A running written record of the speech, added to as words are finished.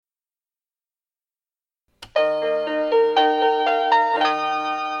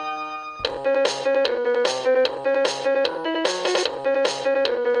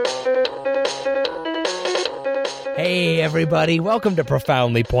Hey everybody, welcome to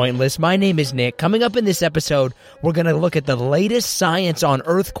Profoundly Pointless. My name is Nick. Coming up in this episode, we're going to look at the latest science on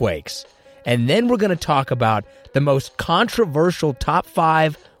earthquakes. And then we're going to talk about the most controversial top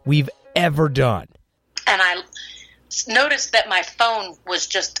 5 we've ever done. And I noticed that my phone was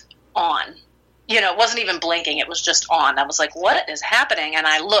just on. It wasn't even blinking. It was just on. I was like, what is happening? And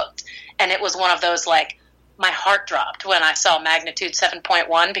I looked, and it was one of those, like, my heart dropped when I saw magnitude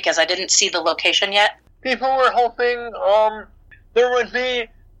 7.1 because I didn't see the location yet. People were hoping there would be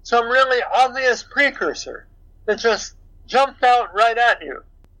some really obvious precursor that just jumped out right at you.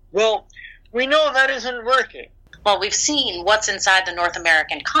 Well, we know that isn't working. Well, we've seen what's inside the North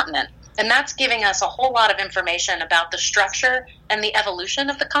American continent, and that's giving us a whole lot of information about the structure and the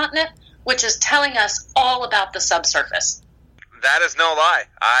evolution of the continent, which is telling us all about the subsurface. That is no lie.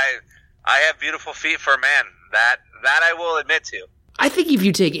 I have beautiful feet for a man. That I will admit to. I think if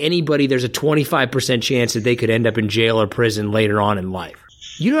you take anybody, there's a 25% chance that they could end up in jail or prison later on in life.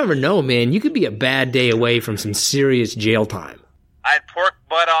 You never know, man. You could be a bad day away from some serious jail time. I had pork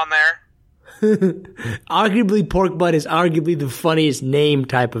butt on there. Arguably, pork butt is arguably the funniest name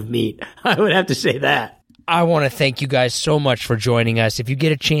type of meat. I would have to say that. I want to thank you guys so much for joining us. If you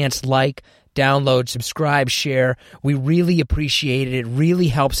get a chance, like, download, subscribe, share. We really appreciate it. It really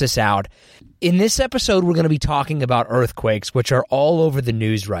helps us out. In this episode, we're going to be talking about earthquakes, which are all over the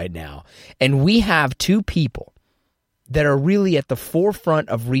news right now. And we have two people that are really at the forefront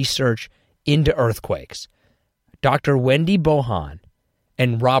of research into earthquakes. Dr. Wendy Bohon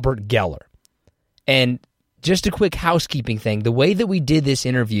and Robert Geller. And just a quick housekeeping thing. The way that we did this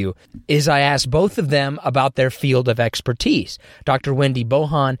interview is I asked both of them about their field of expertise. Dr. Wendy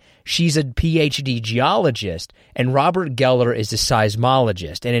Bohon, she's a PhD geologist, and Robert Geller is a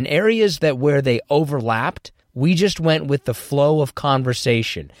seismologist. And in areas where they overlapped, we just went with the flow of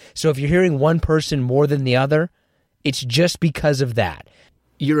conversation. So if you're hearing one person more than the other, it's just because of that.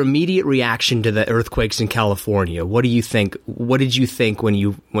 Your immediate reaction to the earthquakes in California, what do you think? What did you think when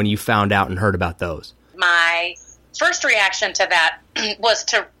you found out and heard about those? My first reaction to that was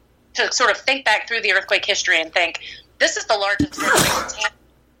to sort of think back through the earthquake history and think, this is the largest earthquake in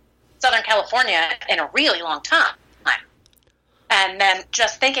Southern California in a really long time. And then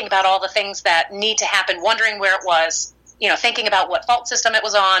just thinking about all the things that need to happen, wondering where it was, thinking about what fault system it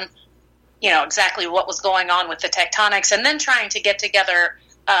was on, exactly what was going on with the tectonics, and then trying to get together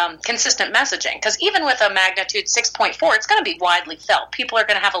consistent messaging, because even with a magnitude 6.4, it's going to be widely felt. People are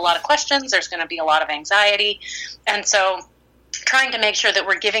going to have a lot of questions. There's going to be a lot of anxiety. And so trying to make sure that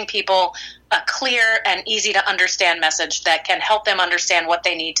we're giving people a clear and easy to understand message that can help them understand what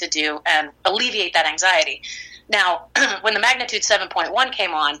they need to do and alleviate that anxiety. Now, when the magnitude 7.1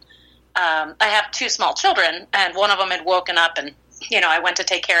 came on, I have 2 small children, and one of them had woken up, and, I went to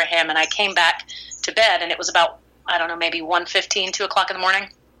take care of him, and I came back to bed, and it was about, I don't know, maybe 1:15, 2 o'clock in the morning.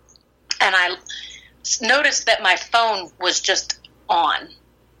 And I noticed that my phone was just on.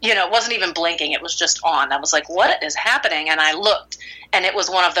 It wasn't even blinking. It was just on. I was like, what is happening? And I looked, and it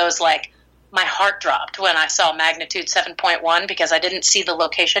was one of those, like, my heart dropped when I saw magnitude 7.1 because I didn't see the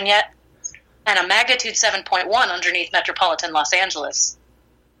location yet. And a magnitude 7.1 underneath metropolitan Los Angeles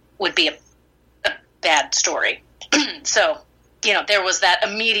would be a bad story. So, there was that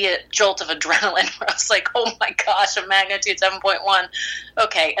immediate jolt of adrenaline where I was like, oh my gosh, a magnitude 7.1.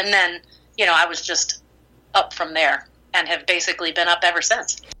 Okay. And then, I was just up from there and have basically been up ever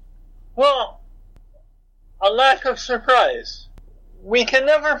since. Well, a lack of surprise. We can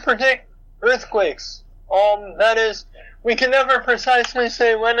never predict earthquakes. That is, we can never precisely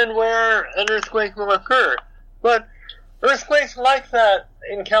say when and where an earthquake will occur. But earthquakes like that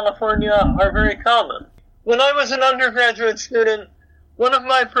in California are very common. When I was an undergraduate student, one of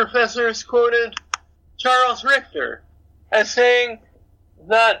my professors quoted Charles Richter as saying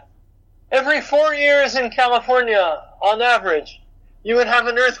that every 4 years in California, on average, you would have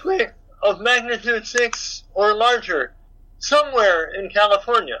an earthquake of magnitude 6 or larger somewhere in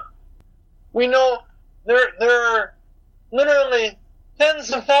California. We know there are literally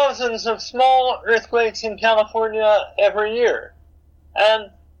tens of thousands of small earthquakes in California every year. And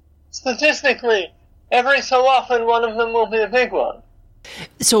statistically, every so often, one of them will be a big one.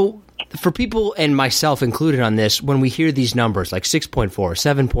 So, for people, and myself included on this, when we hear these numbers, like 6.4,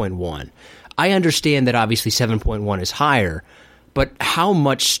 7.1, I understand that obviously 7.1 is higher, but how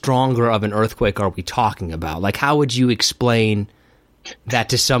much stronger of an earthquake are we talking about? Like, how would you explain that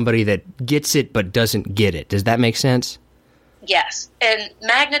to somebody that gets it but doesn't get it? Does that make sense? Yes. And the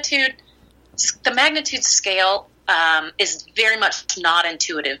magnitude scale is very much not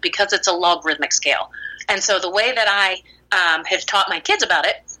intuitive because it's a logarithmic scale. And so the way that I have taught my kids about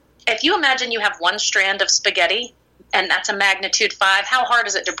it, if you imagine you have one strand of spaghetti and that's a magnitude 5. How hard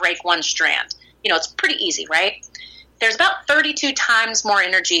is it to break one strand? It's pretty easy, right? There's about 32 times more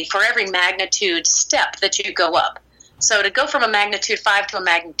energy for every magnitude step that you go up. So to go from a magnitude 5 to a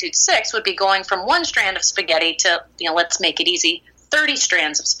magnitude 6 would be going from one strand of spaghetti to, let's make it easy, 30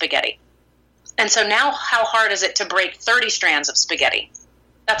 strands of spaghetti. And so now how hard is it to break 30 strands of spaghetti?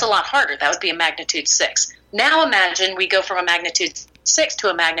 That's a lot harder. That would be a magnitude 6. Now imagine we go from a magnitude 6 to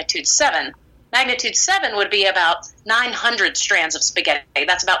a magnitude 7. Magnitude 7 would be about 900 strands of spaghetti.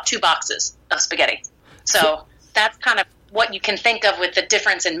 That's about 2 boxes of spaghetti. So that's kind of what you can think of with the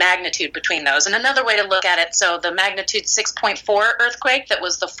difference in magnitude between those. And another way to look at it, so the magnitude 6.4 earthquake that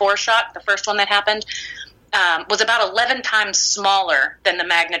was the foreshock, the first one that happened, was about 11 times smaller than the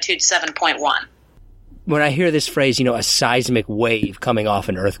magnitude 7.1. When I hear this phrase, a seismic wave coming off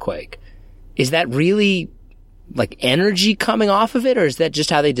an earthquake, is that really like energy coming off of it, or is that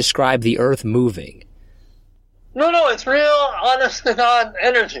just how they describe the earth moving? No, it's real, honest to God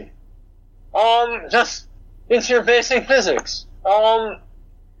energy. It's your basic physics.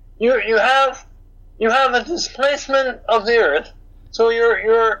 You have a displacement of the earth, so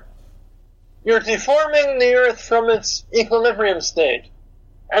you're deforming the earth from its equilibrium state,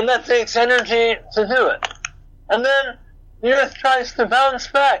 and that takes energy to do it. And then the earth tries to bounce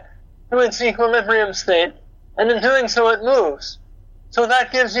back to its equilibrium state, and in doing so it moves. So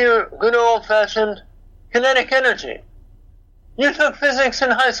that gives you good old-fashioned kinetic energy. You took physics in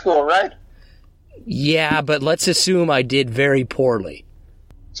high school, right? Yeah, but let's assume I did very poorly.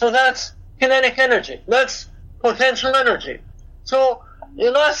 So that's kinetic energy. That's potential energy. So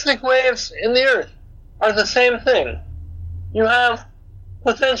elastic waves in the earth are the same thing. You have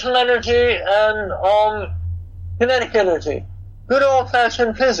potential energy and kinetic energy. Good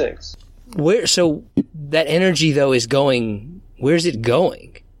old-fashioned physics. So that energy, though, is going... Where's it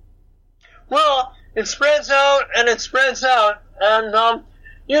going? Well, it spreads out and it spreads out. And,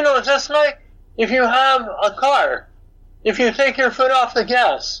 just like if you have a car, if you take your foot off the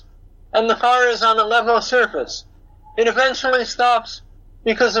gas and the car is on a level surface, it eventually stops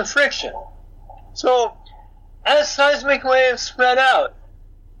because of friction. So, as seismic waves spread out,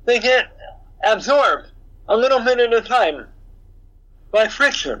 they get absorbed a little bit at a time by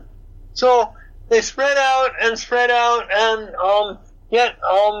friction. So, they spread out and get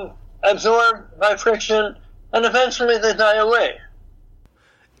absorbed by friction, and eventually they die away.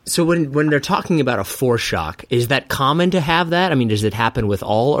 So when they're talking about a foreshock, is that common to have that? I mean, does it happen with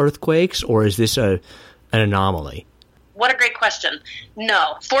all earthquakes, or is this an anomaly? What a great question.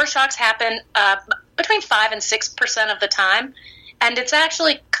 No, foreshocks happen between 5 and 6% of the time, and it's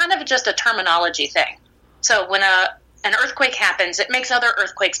actually kind of just a terminology thing. So when an earthquake happens, it makes other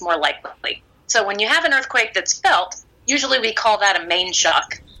earthquakes more likely. So when you have an earthquake that's felt, usually we call that a main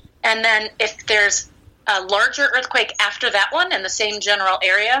shock. And then if there's a larger earthquake after that one in the same general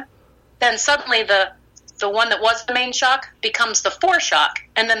area, then suddenly the one that was the main shock becomes the foreshock,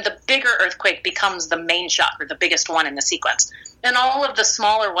 and then the bigger earthquake becomes the main shock, or the biggest one in the sequence. And all of the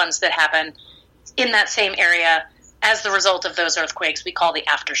smaller ones that happen in that same area as the result of those earthquakes, we call the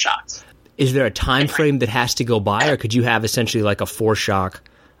aftershocks. Is there a time frame that has to go by, or could you have essentially like a foreshock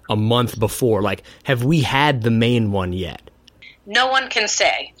a month before? Like, have we had the main one yet? No one can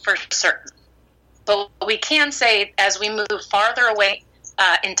say for certain. But we can say as we move farther away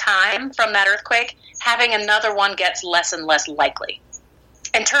in time from that earthquake, having another one gets less and less likely.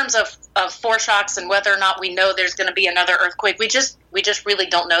 In terms of foreshocks and whether or not we know there's going to be another earthquake, we just really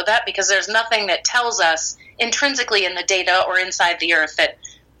don't know that, because there's nothing that tells us intrinsically in the data or inside the earth that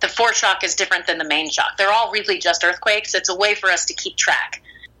the foreshock is different than the main shock. They're all really just earthquakes. It's a way for us to keep track.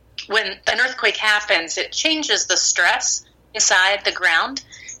 When an earthquake happens, it changes the stress inside the ground,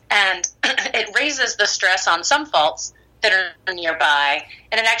 and it raises the stress on some faults that are nearby,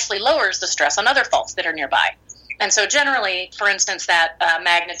 and it actually lowers the stress on other faults that are nearby. And so generally, for instance, that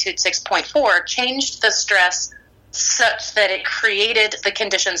magnitude 6.4 changed the stress such that it created the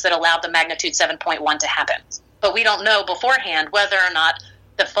conditions that allowed the magnitude 7.1 to happen. But we don't know beforehand whether or not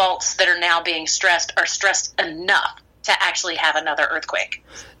the faults that are now being stressed are stressed enough to actually have another earthquake.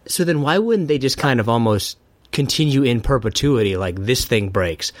 So then why wouldn't they just kind of almost continue in perpetuity, like this thing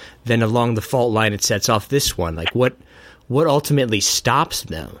breaks, then along the fault line it sets off this one? Like what ultimately stops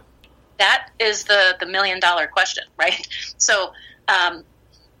them? That is the $1 million question, right? So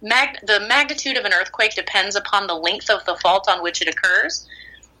the magnitude of an earthquake depends upon the length of the fault on which it occurs,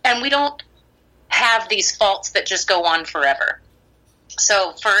 and we don't have these faults that just go on forever.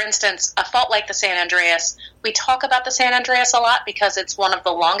 So, for instance, a fault like the San Andreas, we talk about the San Andreas a lot because it's one of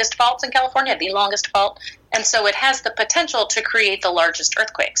the longest faults in California, the longest fault, and so it has the potential to create the largest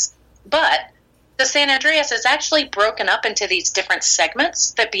earthquakes. But the San Andreas is actually broken up into these different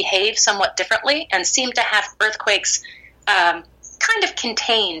segments that behave somewhat differently and seem to have earthquakes kind of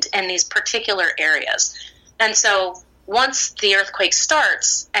contained in these particular areas. And so once the earthquake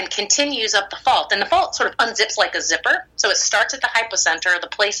starts and continues up the fault, and the fault sort of unzips like a zipper, so it starts at the hypocenter, the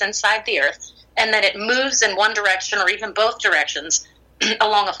place inside the earth, and then it moves in one direction or even both directions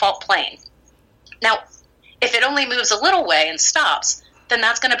along a fault plane. Now, if it only moves a little way and stops, then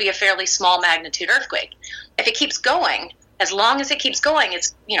that's going to be a fairly small magnitude earthquake. If it keeps going, as long as it keeps going,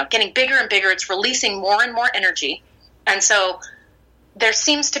 it's getting bigger and bigger, it's releasing more and more energy. And so there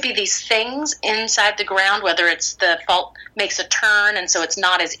seems to be these things inside the ground, whether it's the fault makes a turn, and so it's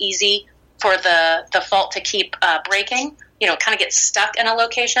not as easy for the fault to keep breaking, kind of gets stuck in a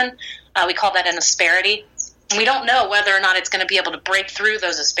location. We call that an asperity. And we don't know whether or not it's going to be able to break through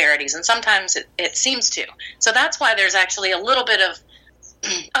those asperities, and sometimes it seems to. So that's why there's actually a little bit of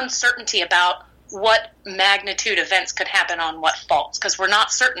uncertainty about what magnitude events could happen on what faults, because we're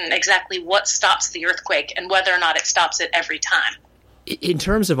not certain exactly what stops the earthquake and whether or not it stops it every time. In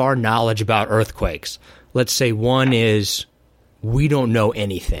terms of our knowledge about earthquakes, let's say 1 is we don't know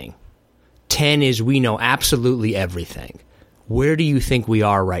anything. 10 is we know absolutely everything. Where do you think we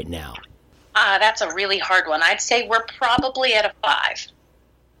are right now? That's a really hard one. I'd say we're probably at a 5.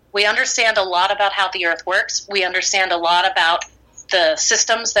 We understand a lot about how the earth works. We understand a lot about the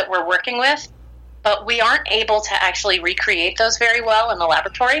systems that we're working with, but we aren't able to actually recreate those very well in the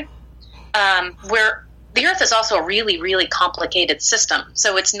laboratory. The Earth is also a really, really complicated system.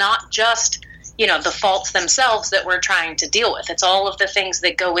 So it's not just, the faults themselves that we're trying to deal with. It's all of the things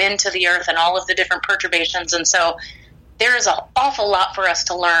that go into the Earth and all of the different perturbations. And so there is an awful lot for us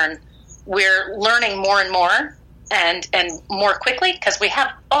to learn. We're learning more and more and more quickly because we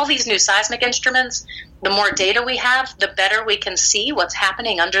have all these new seismic instruments. The more data we have, the better we can see what's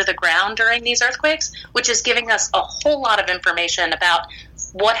happening under the ground during these earthquakes, which is giving us a whole lot of information about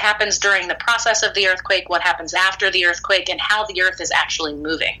what happens during the process of the earthquake, what happens after the earthquake, and how the earth is actually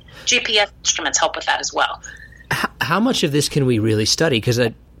moving. GPS instruments help with that as well. How much of this can we really study? Because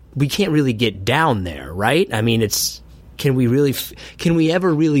we can't really get down there, right? I mean, can we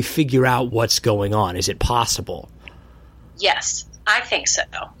ever really figure out what's going on? Is it possible? Yes, I think so.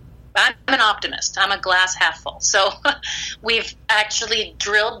 I'm an optimist. I'm a glass half full. So we've actually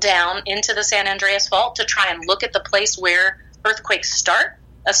drilled down into the San Andreas Fault to try and look at the place where earthquakes start.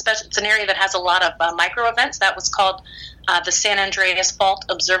 Especially, it's an area that has a lot of micro events. That was called the San Andreas Fault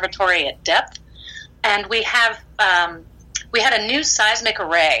Observatory at Depth. And we had a new seismic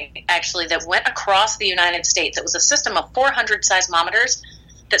array, actually, that went across the United States. It was a system of 400 seismometers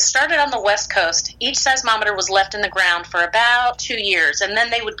that started on the West Coast. Each seismometer was left in the ground for about 2 years, and then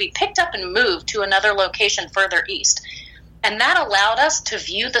they would be picked up and moved to another location further east. And that allowed us to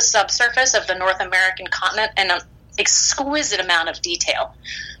view the subsurface of the North American continent in an exquisite amount of detail.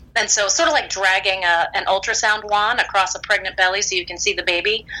 And so sort of like dragging an ultrasound wand across a pregnant belly so you can see the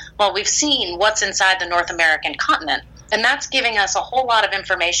baby, well, we've seen what's inside the North American continent. And that's giving us a whole lot of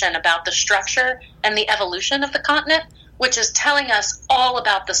information about the structure and the evolution of the continent, which is telling us all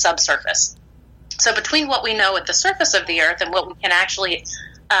about the subsurface. So between what we know at the surface of the Earth and what we can actually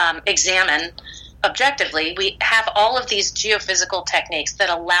examine objectively, we have all of these geophysical techniques that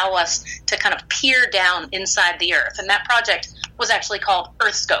allow us to kind of peer down inside the Earth. And that project was actually called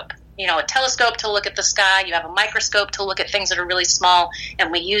EarthScope. A telescope to look at the sky, you have a microscope to look at things that are really small,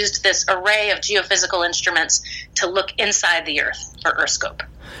 and we used this array of geophysical instruments to look inside the Earth for EarthScope.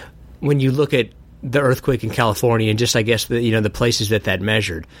 When you look at the earthquake in California and just, I guess, the places that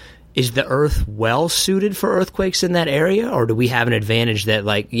measured, is the Earth well suited for earthquakes in that area, or do we have an advantage that,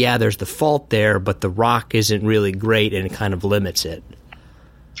 there's the fault there, but the rock isn't really great and it kind of limits it?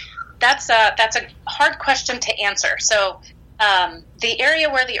 That's a hard question to answer. So the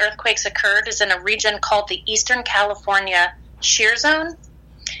area where the earthquakes occurred is in a region called the Eastern California Shear Zone.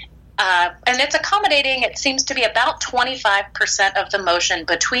 And it's accommodating, it seems to be about 25% of the motion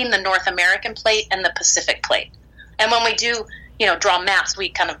between the North American plate and the Pacific plate. And when we do, draw maps, we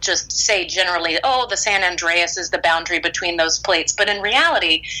kind of just say generally, the San Andreas is the boundary between those plates. But in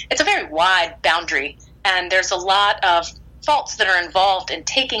reality, it's a very wide boundary, and there's a lot of faults that are involved in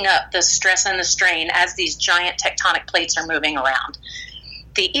taking up the stress and the strain as these giant tectonic plates are moving around.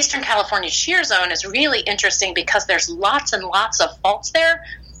 The Eastern California Shear Zone is really interesting because there's lots and lots of faults there,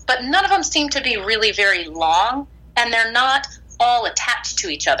 but none of them seem to be really very long, and they're not all attached to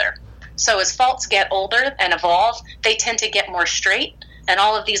each other. So as faults get older and evolve, they tend to get more straight, and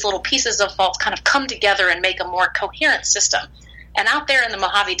all of these little pieces of faults kind of come together and make a more coherent system. And out there in the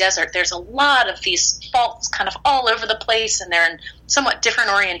Mojave Desert, there's a lot of these faults kind of all over the place, and they're in somewhat different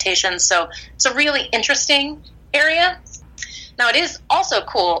orientations. So it's a really interesting area. Now, it is also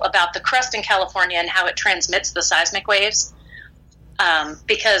cool about the crust in California and how it transmits the seismic waves,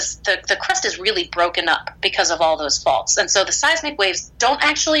 because the crust is really broken up because of all those faults. And so the seismic waves don't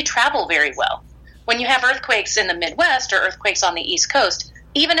actually travel very well. When you have earthquakes in the Midwest or earthquakes on the East Coast,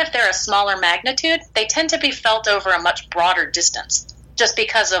 even if they're a smaller magnitude, they tend to be felt over a much broader distance just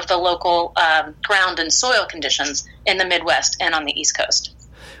because of the local ground and soil conditions in the Midwest and on the East Coast.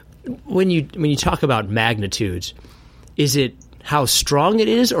 When you talk about magnitudes, is it how strong it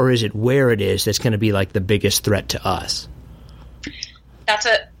is, or is it where it is that's going to be like the biggest threat to us?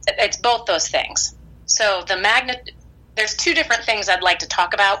 It's both those things. So there's two different things I'd like to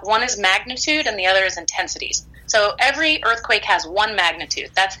talk about. One is magnitude and the other is intensities. So every earthquake has one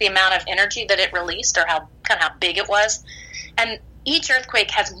magnitude. That's the amount of energy that it released, or how big it was. And each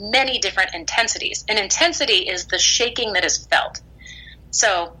earthquake has many different intensities. An intensity is the shaking that is felt.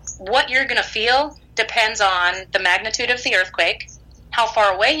 So what you're going to feel depends on the magnitude of the earthquake, how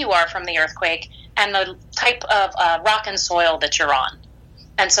far away you are from the earthquake, and the type of rock and soil that you're on.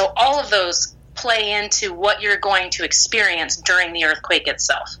 And so all of those play into what you're going to experience during the earthquake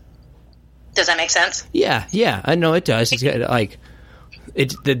itself. Does that make sense? Yeah, I know it does. It's like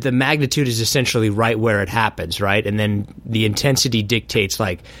the magnitude is essentially right where it happens, right? And then the intensity dictates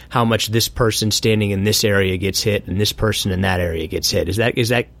like how much this person standing in this area gets hit and this person in that area gets hit. Is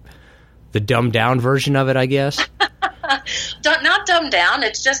that the dumbed down version of it, I guess? Not dumbed down.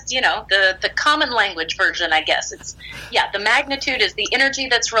 It's just, the common language version, I guess. The magnitude is the energy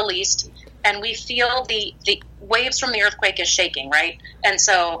that's released, and we feel the waves from the earthquake is shaking, right? And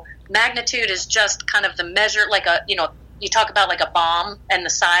so magnitude is just kind of the measure, like you talk about like a bomb and the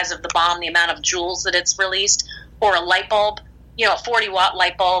size of the bomb, the amount of joules that it's released, or a light bulb, a 40-watt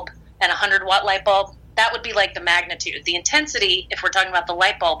light bulb and a 100-watt light bulb. That would be like the magnitude. The intensity, if we're talking about the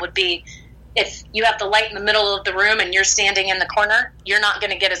light bulb, would be if you have the light in the middle of the room and you're standing in the corner, you're not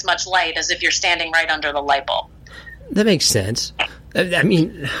going to get as much light as if you're standing right under the light bulb. That makes sense. I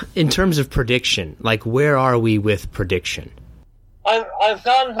mean, in terms of prediction, like where are we with prediction? I've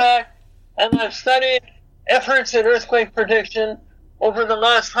gone back and I've studied efforts at earthquake prediction over the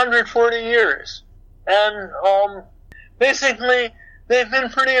last 140 years. And basically, they've been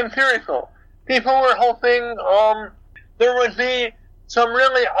pretty empirical. People were hoping there would be some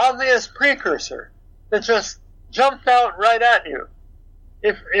really obvious precursor that just jumped out right at you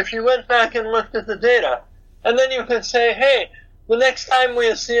if you went back and looked at the data. And then you could say, hey, the next time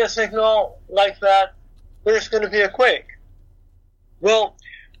we see a signal like that, there's going to be a quake. Well,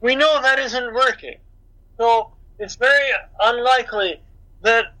 we know that isn't working. So it's very unlikely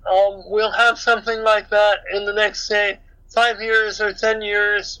that we'll have something like that in the next, say, 5 years or 10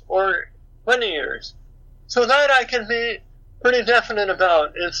 years or 20 years. So that I can be pretty definite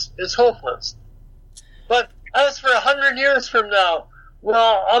about. It's hopeless. But as for 100 years from now,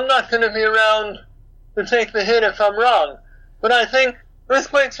 well, I'm not going to be around to take the hit if I'm wrong. But I think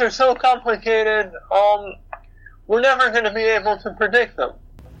earthquakes are so complicated, we're never going to be able to predict them.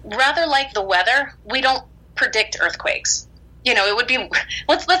 Rather like the weather, we don't predict earthquakes. It would be,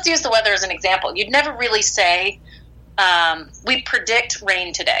 let's use the weather as an example. You'd never really say, we predict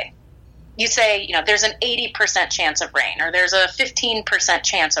rain today. You say, there's an 80% chance of rain, or there's a 15%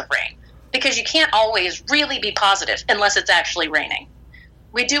 chance of rain, because you can't always really be positive unless it's actually raining.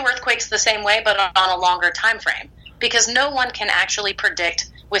 We do earthquakes the same way, but on a longer time frame, because no one can actually predict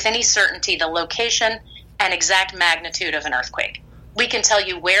with any certainty the location and exact magnitude of an earthquake. We can tell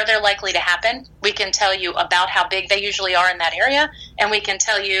you where they're likely to happen. We can tell you about how big they usually are in that area. And we can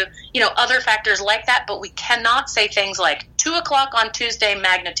tell you, other factors like that, but we cannot say things like 2 o'clock on Tuesday,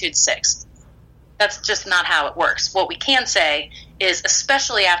 magnitude 6. That's just not how it works. What we can say is,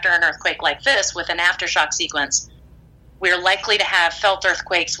 especially after an earthquake like this with an aftershock sequence, we're likely to have felt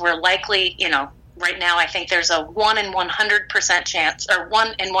earthquakes. We're likely, right now I think there's a 1 in 100% chance, or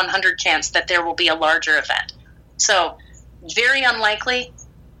 1 in 100 chance that there will be a larger event. So very unlikely,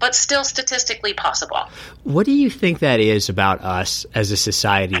 but still statistically possible. What do you think that is about us as a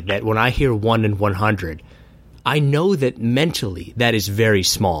society, that when I hear 1 in 100, I know that mentally that is very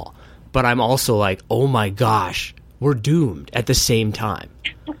small, but I'm also like, oh my gosh, we're doomed at the same time?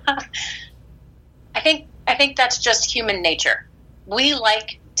 I think that's just human nature. We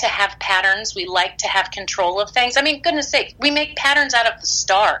like to have patterns. We like to have control of things. I mean, goodness sake, we make patterns out of the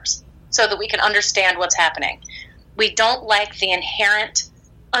stars so that we can understand what's happening. We don't like the inherent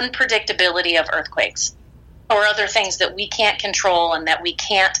unpredictability of earthquakes or other things that we can't control and that we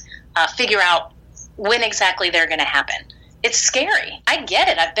can't figure out when exactly they're going to happen. it's scary. I get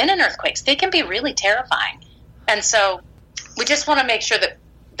it. I've been in earthquakes. They can be really terrifying. And so we just want to make sure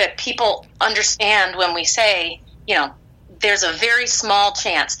that people understand when we say, there's a very small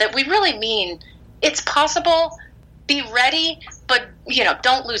chance, that we really mean it's possible. Be ready, but,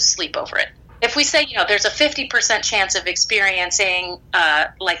 don't lose sleep over it. If we say, there's a 50% chance of experiencing,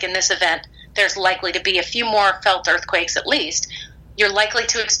 like in this event, there's likely to be a few more felt earthquakes at least, you're likely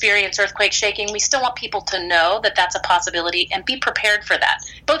to experience earthquake shaking. We still want people to know that that's a possibility and be prepared for that,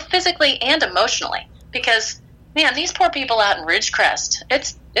 both physically and emotionally. Because, man, these poor people out in Ridgecrest,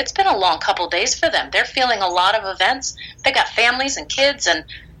 it's been a long couple days for them. They're feeling a lot of events. They got families and kids, and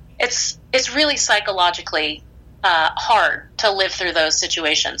it's really psychologically hard to live through those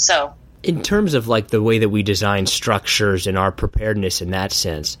situations. So, in terms of like the way that we design structures and our preparedness in that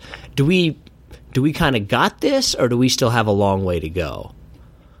sense, do we kind of got this, or do we still have a long way to go?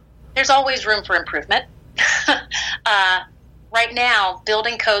 There's always room for improvement. Right now,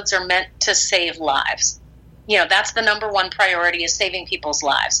 building codes are meant to save lives. That's the number one priority, is saving people's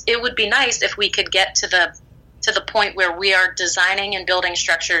lives. It would be nice if we could get to the point where we are designing and building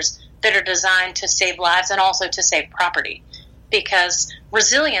structures that are designed to save lives and also to save property, because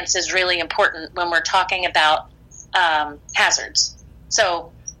resilience is really important when we're talking about hazards.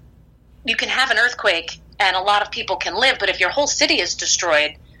 So you can have an earthquake and a lot of people can live, but if your whole city is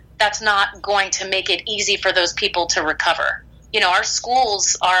destroyed, that's not going to make it easy for those people to recover. Our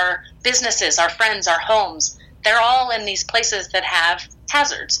schools, our businesses, our friends, our homes, they're all in these places that have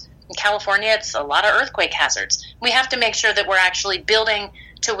hazards. In California, it's a lot of earthquake hazards. We have to make sure that we're actually building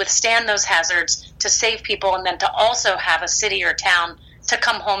to withstand those hazards, to save people, and then to also have a city or town to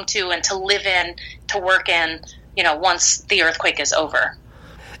come home to and to live in, to work in, once the earthquake is over.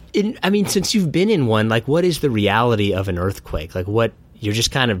 Since you've been in one, like, what is the reality of an earthquake? Like, what, you're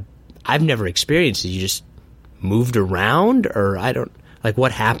just kind of, I've never experienced it. You just moved around, or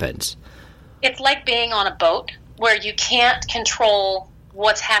what happens? It's like being on a boat where you can't control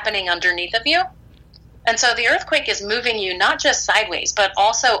what's happening underneath of you. And so the earthquake is moving you not just sideways, but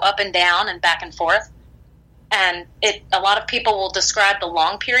also up and down and back and forth. And a lot of people will describe the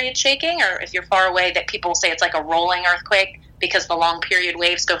long period shaking, or if you're far away, that people will say it's like a rolling earthquake, because the long period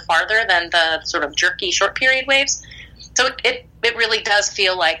waves go farther than the sort of jerky short period waves. So it really does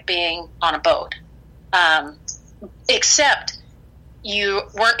feel like being on a boat. Except you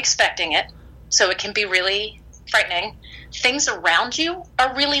weren't expecting it, so it can be really frightening. Things around you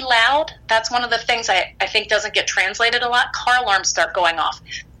are really loud. That's one of the things I think doesn't get translated a lot. Car alarms start going off.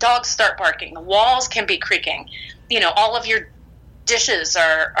 Dogs start barking. The walls can be creaking. All of your dishes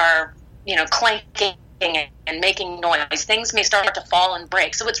are clanking and making noise. Things may start to fall and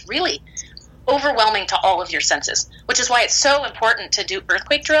break. So it's really overwhelming to all of your senses, which is why it's so important to do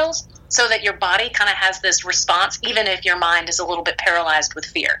earthquake drills, so that your body kind of has this response, even if your mind is a little bit paralyzed with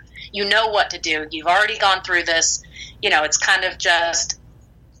fear. You know what to do. You've already gone through this. It's kind of just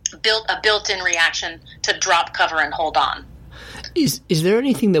a built-in reaction to drop cover and hold on. Is there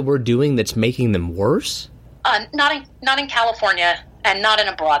anything that we're doing that's making them worse? Not in California, and not in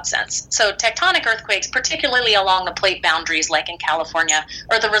a broad sense. So tectonic earthquakes, particularly along the plate boundaries like in California,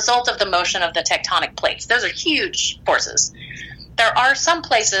 are the result of the motion of the tectonic plates. Those are huge forces. There are some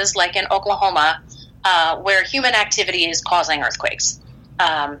places, like in Oklahoma, where human activity is causing earthquakes.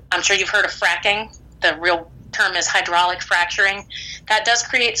 I'm sure you've heard of fracking. The real term is hydraulic fracturing. That does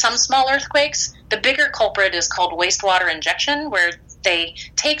create some small earthquakes. The bigger culprit is called wastewater injection, where they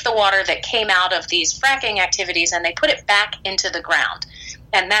take the water that came out of these fracking activities and they put it back into the ground.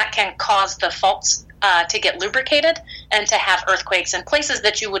 And that can cause the faults to get lubricated and to have earthquakes in places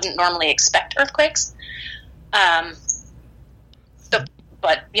that you wouldn't normally expect earthquakes.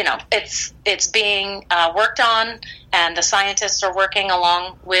 But it's being worked on, and the scientists are working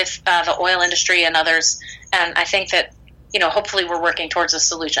along with the oil industry and others. And I think that, hopefully we're working towards a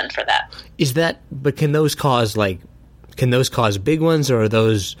solution for that. But can those cause big ones, or are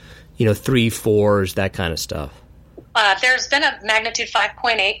those, 3, 4s, that kind of stuff? There's been a magnitude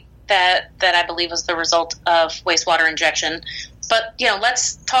 5.8 that I believe was the result of wastewater injection. But,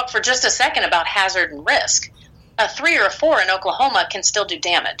 let's talk for just a second about hazard and risk. A 3 or a 4 in Oklahoma can still do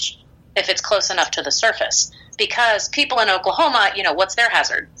damage if it's close enough to the surface, because people in Oklahoma, what's their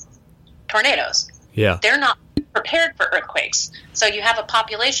hazard? Tornadoes. Yeah. They're not prepared for earthquakes. So you have a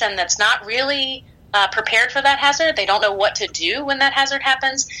population that's not really prepared for that hazard. They don't know what to do when that hazard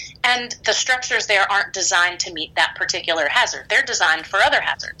happens, and the structures there aren't designed to meet that particular hazard. They're designed for other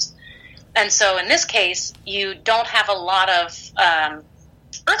hazards. And so in this case, you don't have a lot of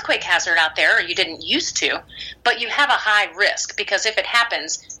earthquake hazard out there, or you didn't used to, but you have a high risk, because if it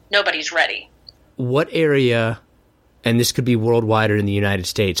happens, nobody's ready. What area and this could be worldwide or in the United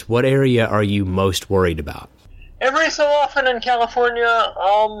States, what area are you most worried about? Every so often in California,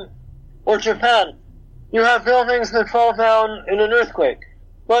 or Japan, you have buildings that fall down in an earthquake.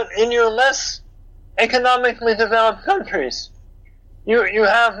 But in your less economically developed countries, you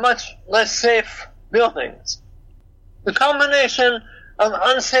have much less safe buildings. The combination of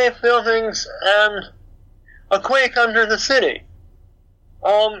unsafe buildings and a quake under the city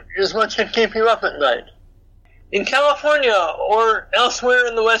is what should keep you up at night. In California or elsewhere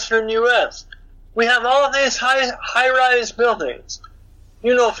in the western U.S., we have all of these high-rise buildings,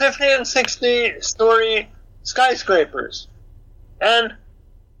 50 and 60-story skyscrapers. And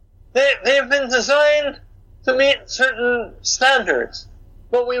they've been designed to meet certain standards,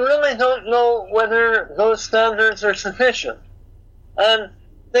 but we really don't know whether those standards are sufficient. And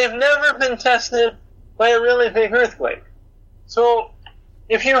they've never been tested by a really big earthquake. So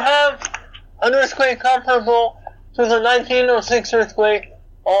if you have an earthquake comparable to the 1906 earthquake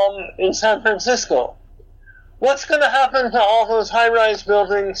in San Francisco, what's going to happen to all those high-rise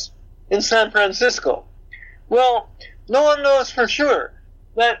buildings in San Francisco? Well, no one knows for sure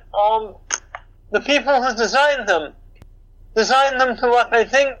that the people who designed them to what they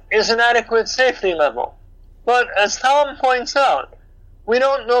think is an adequate safety level. But as Tom points out, we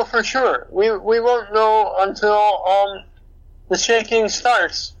don't know for sure. We won't know until the shaking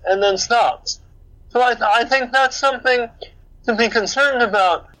starts and then stops. So I think that's something to be concerned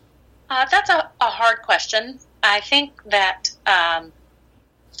about. That's a hard question. I think that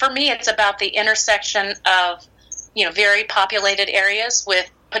for me it's about the intersection of very populated areas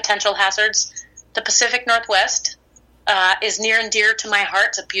with potential hazards. The Pacific Northwest is near and dear to my heart.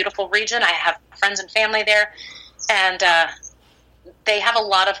 It's a beautiful region. I have friends and family there, and they have a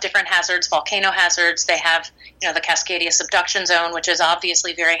lot of different hazards, volcano hazards. They have, the Cascadia subduction zone, which is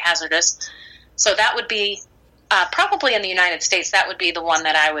obviously very hazardous. So that would be, probably in the United States, that would be the one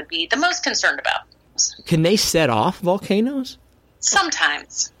that I would be the most concerned about. Can they set off volcanoes?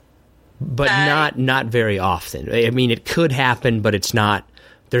 Sometimes. But not very often. I mean, it could happen, but it's not.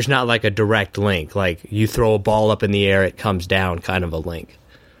 There's not like a direct link. Like you throw a ball up in the air, it comes down kind of a link.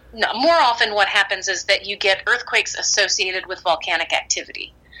 No, more often what happens is that you get earthquakes associated with volcanic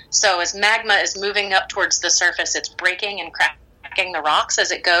activity. So as magma is moving up towards the surface, it's breaking and cracking the rocks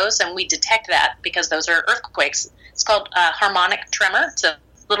as it goes, and we detect that because those are earthquakes. It's called harmonic tremor. It's a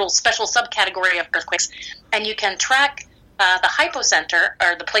little special subcategory of earthquakes, and you can track the hypocenter,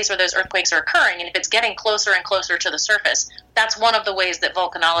 or the place where those earthquakes are occurring, and if it's getting closer and closer to the surface, that's one of the ways that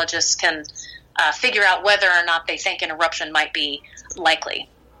volcanologists can figure out whether or not they think an eruption might be likely.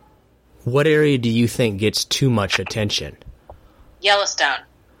 What area do you think gets too much attention? Yellowstone.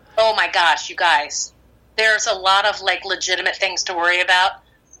 Oh my gosh, you guys. There's a lot of legitimate things to worry about.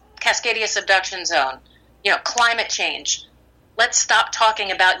 Cascadia subduction zone. Climate change. Let's stop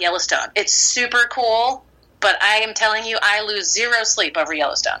talking about Yellowstone. It's super cool, but I am telling you, I lose zero sleep over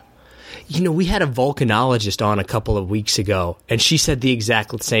Yellowstone. We had a volcanologist on a couple of weeks ago, and she said the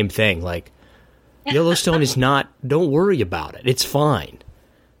exact same thing. Yellowstone is not, don't worry about it. It's fine.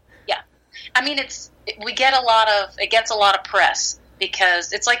 Yeah. I mean, it gets a lot of press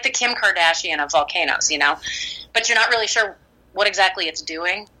because it's like the Kim Kardashian of volcanoes, but you're not really sure what exactly it's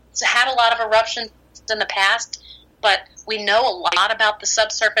doing. It's had a lot of eruptions in the past, but we know a lot about the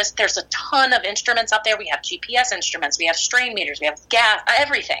subsurface. There's a ton of instruments out there. We have GPS instruments. We have strain meters. We have gas.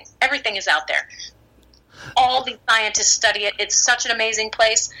 Everything. Everything is out there. All the scientists study it. It's such an amazing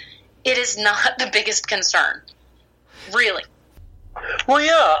place. It is not the biggest concern, really. Well,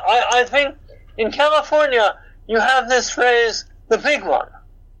 yeah, I think in California you have this phrase, the big one.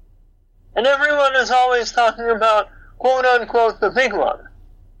 And everyone is always talking about, quote-unquote, the big one.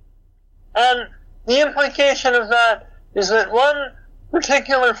 And the implication of that is that one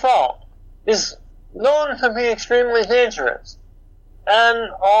particular fault is known to be extremely dangerous.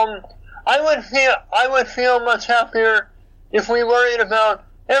 And I would feel much happier if we worried about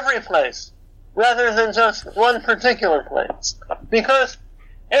every place rather than just one particular place. Because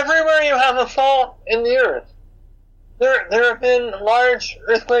everywhere you have a fault in the earth, there have been large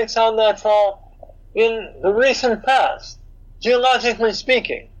earthquakes on that fault in the recent past, geologically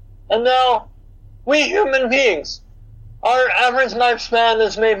speaking. And now, we human beings, our average lifespan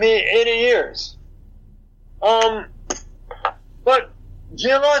is maybe 80 years. But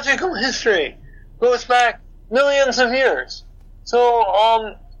geological history goes back millions of years.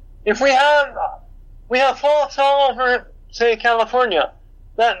 So, if we have faults all over, say, California,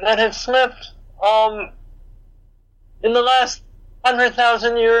 that have slipped, in the last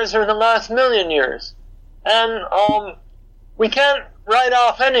 100,000 years or the last million years. And, we can't write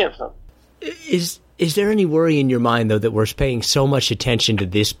off any of them. Is Is there any worry in your mind, though, that we're paying so much attention to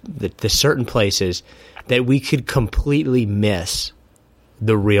the certain places that we could completely miss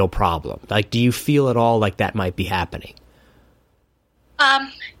the real problem? Like, do you feel at all like that might be happening?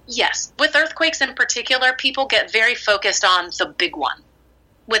 Yes. With earthquakes in particular, people get very focused on the big one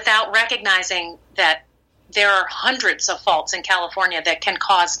without recognizing that there are hundreds of faults in California that can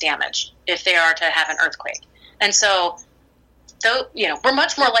cause damage if they are to have an earthquake. And so, we're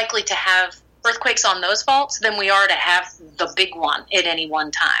much more likely to have earthquakes on those faults than we are to have the big one at any one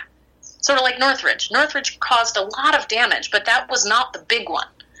time. Sort of like Northridge. Northridge caused a lot of damage, but that was not the big one.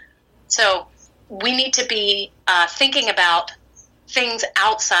 So we need to be thinking about things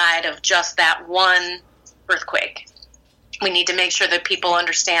outside of just that one earthquake. We need to make sure that people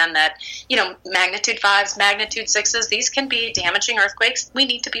understand that, magnitude 5s, magnitude 6s, these can be damaging earthquakes. We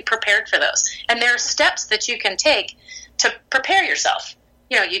need to be prepared for those. And there are steps that you can take to prepare yourself.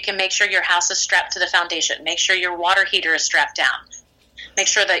 You can make sure your house is strapped to the foundation. Make sure your water heater is strapped down. Make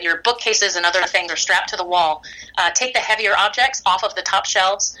sure that your bookcases and other things are strapped to the wall. Take the heavier objects off of the top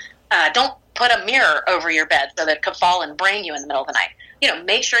shelves. Don't put a mirror over your bed so that it could fall and brain you in the middle of the night.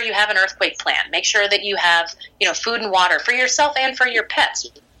 Make sure you have an earthquake plan. Make sure that you have, food and water for yourself and for your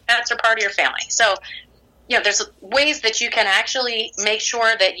pets. Pets are part of your family. So, there's ways that you can actually make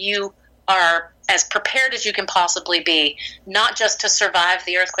sure that you are as prepared as you can possibly be, not just to survive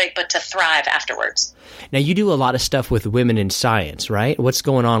the earthquake, but to thrive afterwards. Now, you do a lot of stuff with women in science, right? What's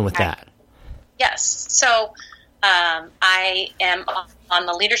going on with that? Yes. So I am on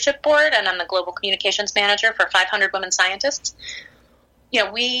the leadership board, and I'm the global communications manager for 500 Women Scientists.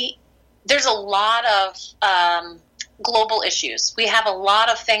 There's a lot of global issues. We have a lot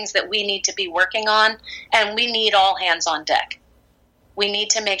of things that we need to be working on, and we need all hands on deck. We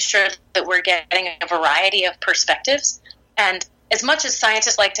need to make sure that we're getting a variety of perspectives. And as much as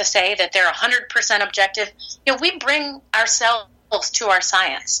scientists like to say that they're 100% objective, we bring ourselves to our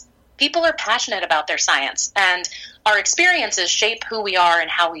science. People are passionate about their science, and our experiences shape who we are and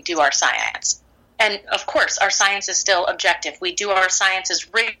how we do our science. And, of course, our science is still objective. We do our science as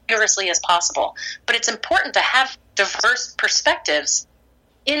rigorously as possible. But it's important to have diverse perspectives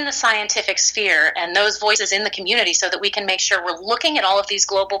in the scientific sphere and those voices in the community so that we can make sure we're looking at all of these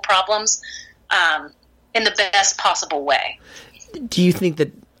global problems in the best possible way. Do you think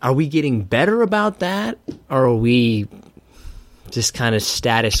that, are we getting better about that, or are we just kind of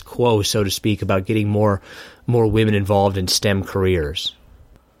status quo, so to speak, about getting more women involved in STEM careers?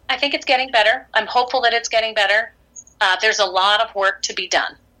 I think it's getting better. I'm hopeful that it's getting better. There's a lot of work to be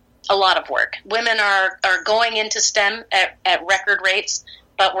done, a lot of work. Women are going into STEM at record rates,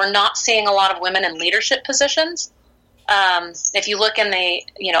 but we're not seeing a lot of women in leadership positions. If you look in the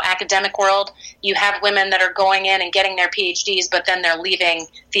academic world, you have women that are going in and getting their PhDs, but then they're leaving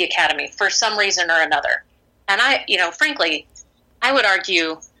the academy for some reason or another. And frankly, I would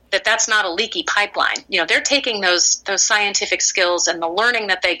argue that that's not a leaky pipeline. They're taking those scientific skills and the learning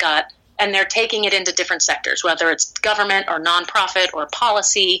that they got, and they're taking it into different sectors, whether it's government or nonprofit or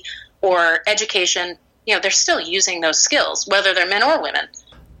policy or education. They're still using those skills, whether they're men or women.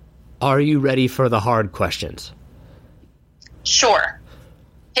 Are you ready for the hard questions? Sure.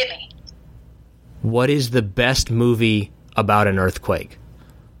 Hit me. What is the best movie about an earthquake?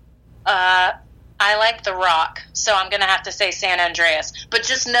 I like The Rock, so I'm going to have to say San Andreas. But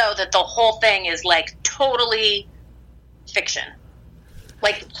just know that the whole thing is, totally fiction.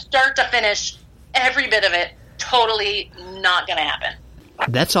 Start to finish, every bit of it, totally not going to happen.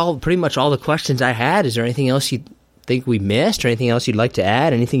 That's pretty much all the questions I had. Is there anything else you think we missed, or anything else you'd like to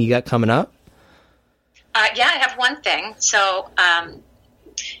add? Anything you got coming up? Yeah, I have one thing. So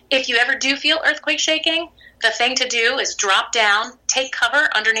if you ever do feel earthquake shaking, the thing to do is drop down, take cover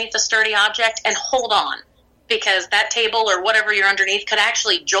underneath a sturdy object, and hold on, because that table or whatever you're underneath could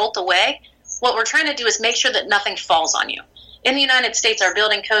actually jolt away. What we're trying to do is make sure that nothing falls on you. In the United States, our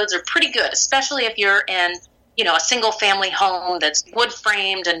building codes are pretty good, especially if you're in a single-family home that's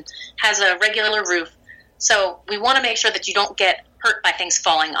wood-framed and has a regular roof. So we want to make sure that you don't get hurt by things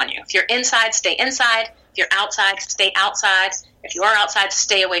falling on you. If you're inside, stay inside. If you're outside, stay outside. If you are outside,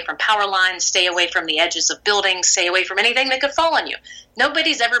 stay away from power lines, stay away from the edges of buildings, stay away from anything that could fall on you.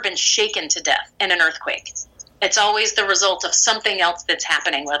 Nobody's ever been shaken to death in an earthquake. It's always the result of something else that's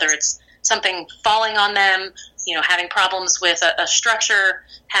happening, whether it's something falling on them, having problems with a structure,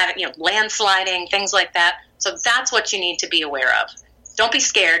 having, landsliding, things like that. So that's what you need to be aware of. Don't be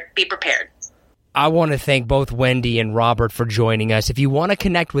scared. Be prepared. I want to thank both Wendy and Robert for joining us. If you want to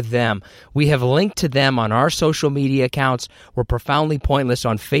connect with them, we have linked to them on our social media accounts. We're Profoundly Pointless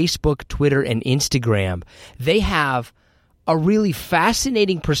on Facebook, Twitter, and Instagram. They have a really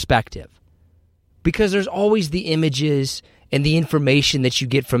fascinating perspective because there's always the images and the information that you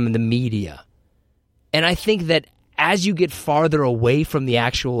get from the media. And I think that as you get farther away from the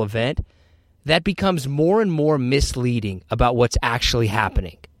actual event, that becomes more and more misleading about what's actually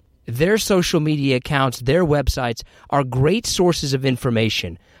happening. Their social media accounts, their websites are great sources of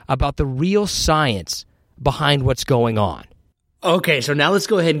information about the real science behind what's going on. Okay, so now let's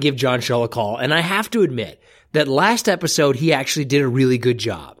go ahead and give John Shull a call. And I have to admit that last episode, he actually did a really good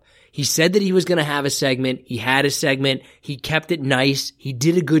job. He said that he was going to have a segment. He had a segment. He kept it nice. He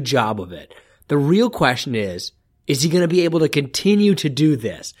did a good job of it. The real question is he going to be able to continue to do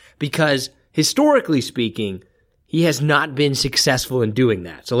this? Because historically speaking, he has not been successful in doing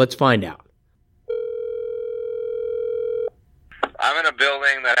that. So let's find out. I'm in a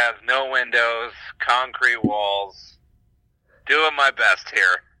building that has no windows, concrete walls. Doing my best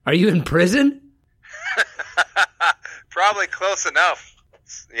here. Are you in prison? Probably close enough.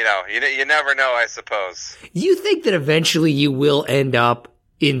 You know, you never know, I suppose. You think that eventually you will end up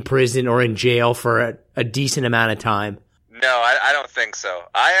in prison or in jail for a decent amount of time? No, I don't think so.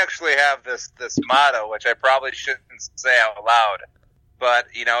 I actually have this motto, which I probably shouldn't say out loud. But,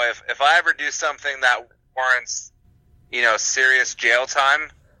 you know, if I ever do something that warrants, you know, serious jail time,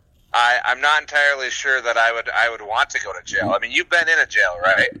 I'm not entirely sure that I would want to go to jail. I mean, you've been in a jail,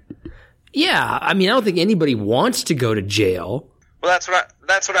 right? Yeah, I mean, I don't think anybody wants to go to jail. Well,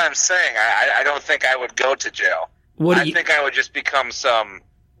 that's what I'm saying. I don't think I would go to jail. I think I would just become some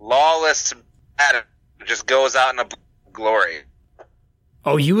lawless addict who just goes out in a glory.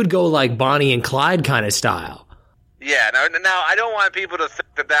 Oh, you would go like Bonnie and Clyde kind of style. Yeah. Now I don't want people to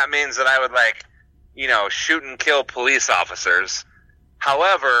think that means that I would, like, you know, shoot and kill police officers.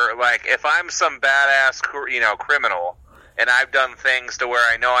 However, like, if I'm some badass, you know, criminal, and I've done things to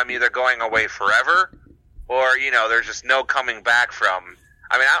where I know I'm either going away forever, or, you know, there's just no coming back from.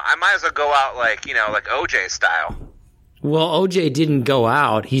 I mean, I might as well go out like, you know, like OJ style. Well, OJ didn't go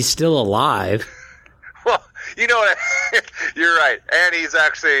out. He's still alive. Well, you know what? You're right. And he's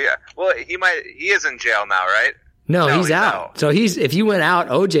actually, well, he is in jail now, right? No, he's out. So if you went out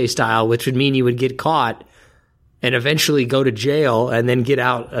OJ style, which would mean you would get caught and eventually go to jail and then get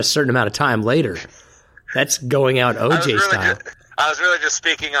out a certain amount of time later. That's going out OJ style. I was really just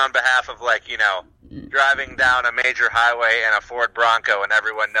speaking on behalf of, like, you know, driving down a major highway in a Ford Bronco and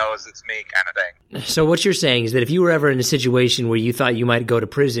everyone knows it's me kind of thing. So what you're saying is that if you were ever in a situation where you thought you might go to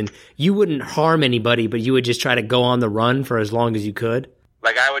prison, you wouldn't harm anybody, but you would just try to go on the run for as long as you could?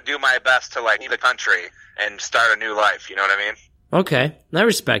 Like, I would do my best to, like, leave the country and start a new life, you know what I mean? Okay, I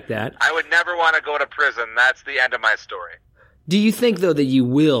respect that. I would never want to go to prison. That's the end of my story. Do you think, though, that you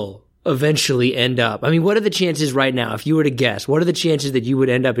will eventually end up? I mean, what are the chances right now, if you were to guess, what are the chances that you would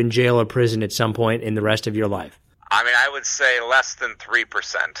end up in jail or prison at some point in the rest of your life? I mean, I would say less than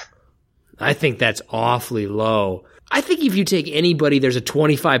 3%. I think that's awfully low. I think if you take anybody, there's a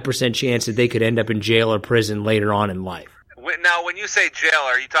 25% chance that they could end up in jail or prison later on in life. Now, when you say jail,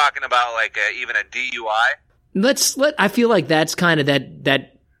 are you talking about, like, even a DUI? I feel like that's kind of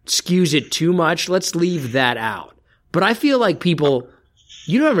that skews it too much. Let's leave that out. But I feel like people,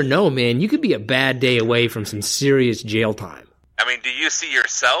 you never know, man. You could be a bad day away from some serious jail time. I mean, do you see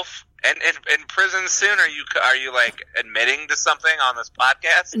yourself in prison soon? Are you like admitting to something on this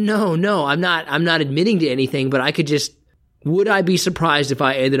podcast? No, I'm not admitting to anything, but would I be surprised if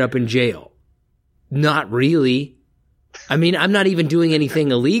I ended up in jail? Not really. I mean, I'm not even doing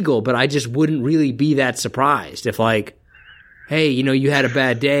anything illegal, but I just wouldn't really be that surprised if, like, hey, you know, you had a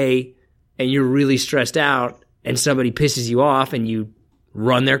bad day and you're really stressed out and somebody pisses you off and you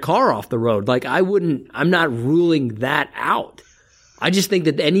run their car off the road. Like, I'm not ruling that out. I just think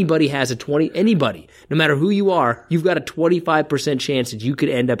that anybody has anybody, no matter who you are, you've got a 25% chance that you could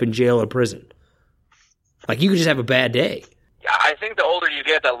end up in jail or prison. Like, you could just have a bad day. Yeah, I think the older you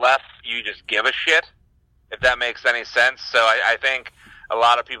get, the less you just give a shit, if that makes any sense. So I think a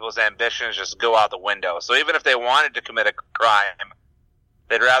lot of people's ambitions just go out the window. So even if they wanted to commit a crime,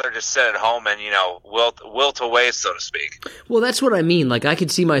 they'd rather just sit at home and, you know, wilt away, so to speak. Well, that's what I mean. Like, I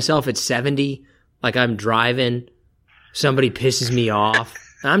could see myself at 70, like, I'm driving, somebody pisses me off,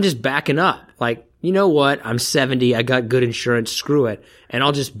 and I'm just backing up. Like, you know what? I'm 70, I got good insurance, screw it. And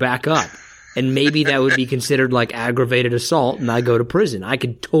I'll just back up. And maybe that would be considered like aggravated assault, and I go to prison. I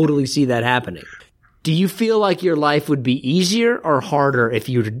could totally see that happening. Do you feel like your life would be easier or harder if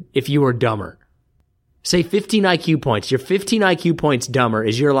you were dumber? Say 15 IQ points. You're 15 IQ points dumber.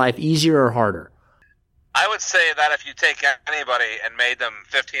 Is your life easier or harder? I would say that if you take anybody and made them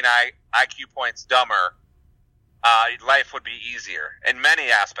 15 IQ points dumber, life would be easier in many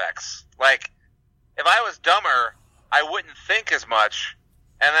aspects. Like, if I was dumber, I wouldn't think as much,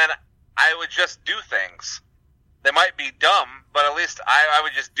 and then I would just do things. They might be dumb, but at least I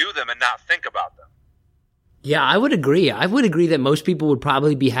would just do them and not think about them. Yeah, I would agree. I would agree that most people would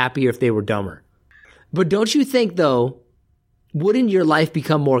probably be happier if they were dumber. But don't you think, though, wouldn't your life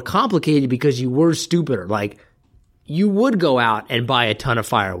become more complicated because you were stupider? Like, you would go out and buy a ton of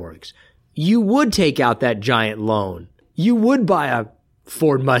fireworks. You would take out that giant loan. You would buy a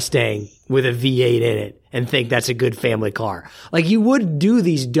Ford Mustang with a V8 in it and think that's a good family car. Like, you would do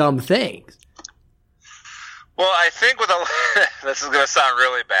these dumb things. Well, I think with this is going to sound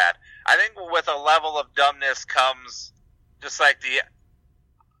really bad. I think with a level of dumbness comes just like the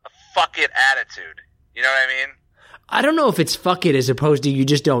fuck it attitude. You know what I mean? I don't know if it's fuck it as opposed to you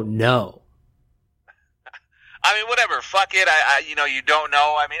just don't know. I mean, whatever. Fuck it. You don't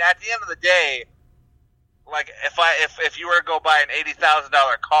know. I mean, at the end of the day, like if you were to go buy an $80,000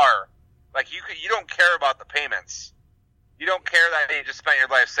 car, like you don't care about the payments. You don't care that you just spent your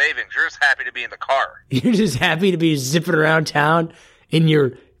life savings. You're just happy to be in the car. You're just happy to be zipping around town in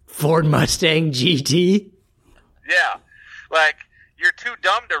your Ford Mustang GT? Yeah. Like, you're too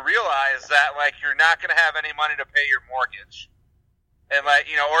dumb to realize that, like, you're not going to have any money to pay your mortgage. And, like,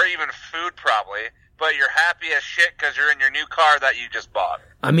 or even food probably. But you're happy as shit because you're in your new car that you just bought.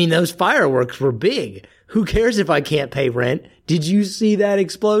 I mean, those fireworks were big. Who cares if I can't pay rent? Did you see that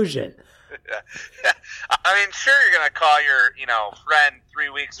explosion? I mean, sure, you're going to call your, friend 3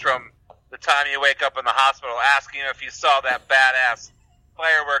 weeks from the time you wake up in the hospital asking him if you saw that badass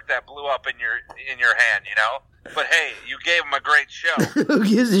firework that blew up in your hand, But hey, you gave him a great show. Who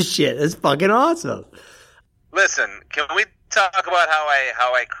gives a shit? That's fucking awesome. Listen, can we talk about how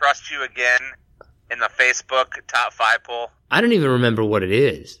I crushed you again in the Facebook top 5 poll? I don't even remember what it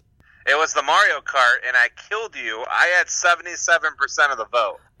is. It was the Mario Kart, and I killed you. I had 77% of the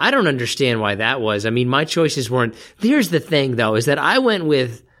vote. I don't understand why that was. I mean, my choices weren't. Here's the thing, though, is that I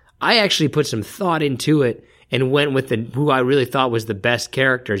actually put some thought into it and went with who I really thought was the best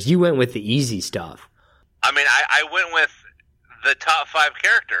characters. You went with the easy stuff. I mean, I went with the top 5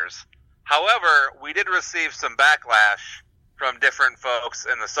 characters. However, we did receive some backlash from different folks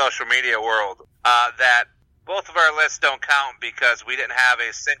in the social media world that both of our lists don't count because we didn't have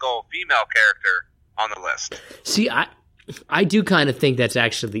a single female character on the list. See, I do kind of think that's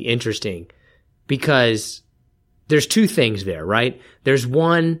actually interesting because there's two things there, right? There's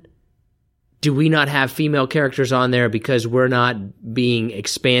one, do we not have female characters on there because we're not being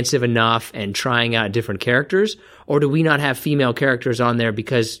expansive enough and trying out different characters? Or do we not have female characters on there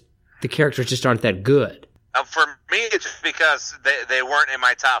because the characters just aren't that good? For me, it's just because they weren't in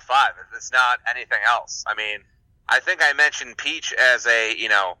my top 5. It's not anything else. I mean, I think I mentioned Peach as an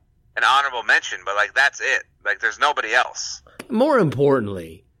honorable mention, but like that's it. Like there's nobody else. More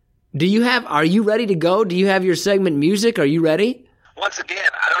importantly, are you ready to go? Do you have your segment music? Are you ready? Once again,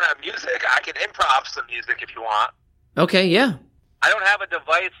 I don't have music. I can improv some music if you want. Okay, yeah. I don't have a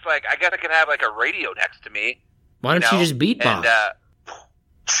device. Like I guess I can have like a radio next to me. Why don't you just beatbox?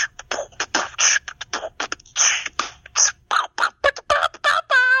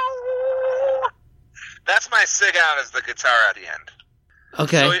 That's my sig out as the guitar at the end.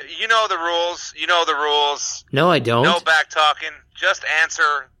 Okay. So you know the rules. No, I don't. No back talking. Just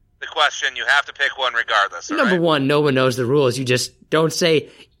answer the question. You have to pick one regardless. Number one, no one knows the rules. You just don't say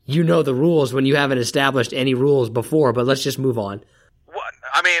you know the rules when you haven't established any rules before, but let's just move on. What?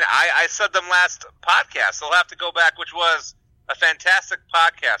 I mean, I said them last podcast. They'll have to go back, which was a fantastic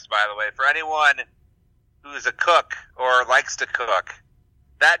podcast, by the way, for anyone who's a cook or likes to cook.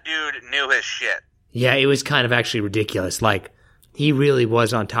 That dude knew his shit. Yeah, it was kind of actually ridiculous. Like, he really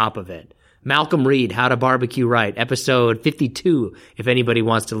was on top of it. Malcolm Reed, How to Barbecue Right, episode 52, if anybody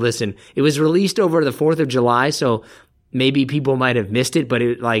wants to listen. It was released over the 4th of July, so maybe people might have missed it, but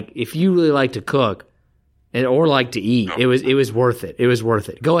if you really like to cook or like to eat, it was worth it. It was worth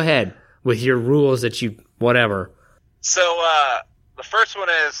it. Go ahead with your rules that you, whatever. So, the first one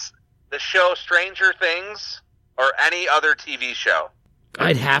is the show Stranger Things or any other TV show.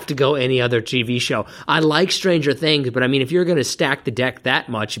 I'd have to go any other TV show. I like Stranger Things, but I mean, if you're going to stack the deck that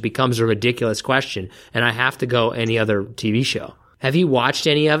much, it becomes a ridiculous question, and I have to go any other TV show. Have you watched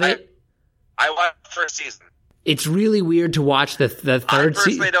any of it? I watched the first season. It's really weird to watch the third season. I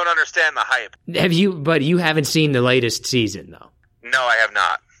personally don't understand the hype. But you haven't seen the latest season, though? No, I have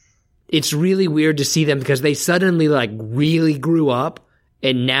not. It's really weird to see them because they suddenly, really grew up.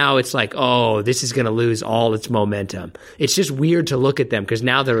 And now it's like, oh, this is going to lose all its momentum. It's just weird to look at them because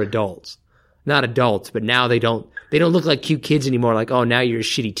now they're adults. Not adults, but now they don't look like cute kids anymore. Like, oh, now you're a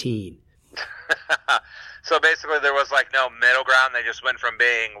shitty teen. So basically there was no middle ground. They just went from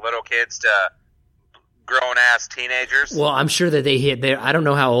being little kids to grown-ass teenagers. Well, I'm sure that they hit there. I don't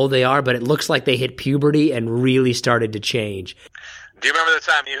know how old they are, but it looks like they hit puberty and really started to change. Do you remember the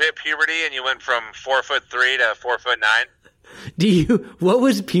time you hit puberty and you went from 4'3" to 4'9"? What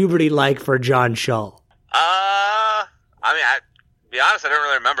was puberty like for John Shull? I mean, to be honest, I don't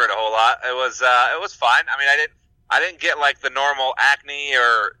really remember it a whole lot. It was fine. I mean, I didn't get like the normal acne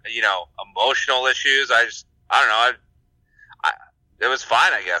or, emotional issues. I don't know. It was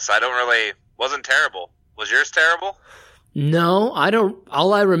fine, I guess. Wasn't terrible. Was yours terrible? No, I don't.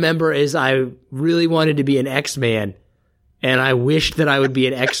 All I remember is I really wanted to be an X-Man, and I wished that I would be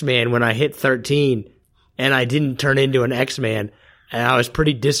an X-Man when I hit 13, and I didn't turn into an X-Man, and I was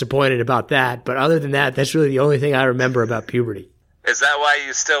pretty disappointed about that. But other than that, that's really the only thing I remember about puberty. Is that why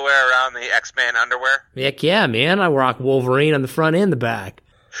you still wear around the X-Man underwear? Heck yeah, man. I rock Wolverine on the front and the back.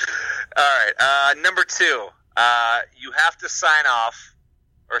 All right. Number 2, you have to sign off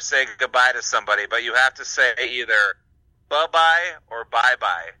or say goodbye to somebody, but you have to say either bye-bye or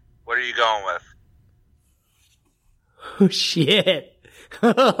bye-bye. What are you going with? Oh, shit.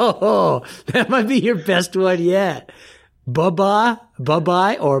 Oh, that might be your best one yet.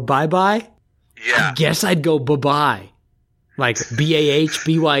 Bye-bye or bye-bye? Yeah. I guess I'd go bye-bye. Like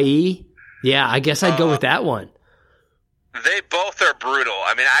BAHBYE? Yeah, I guess I'd go with that one. They both are brutal.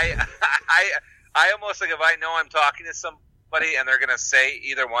 I mean, I almost, like, if I know I'm talking to somebody and they're going to say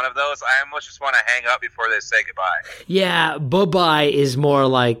either one of those, I almost just want to hang up before they say goodbye. Yeah, bye-bye is more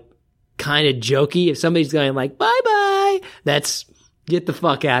like kind of jokey. If somebody's going like, bye-bye, that's get the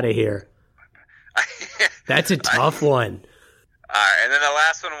fuck out of here. That's a tough one. All right, and then the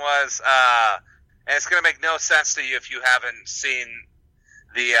last one was, and it's going to make no sense to you if you haven't seen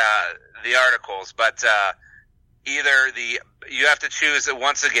the articles, but you have to choose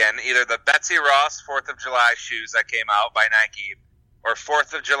once again either the Betsy Ross 4th of July shoes that came out by Nike or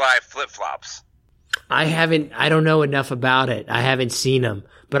 4th of July flip-flops. I don't know enough about it. I haven't seen them,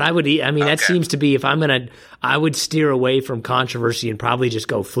 but that seems to be, I would steer away from controversy and probably just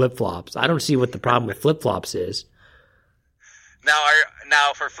go flip-flops. I don't see what the problem with flip-flops is.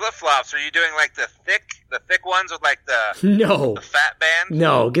 Now for flip-flops, are you doing like the thick ones with like the fat band?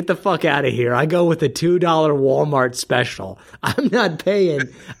 No, get the fuck out of here. I go with the $2 Walmart special. I am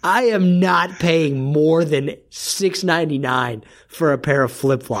not paying more than $6.99 for a pair of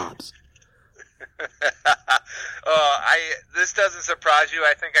flip-flops. This doesn't surprise you.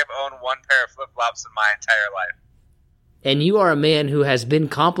 I think I've owned one pair of flip-flops in my entire life. And you are a man who has been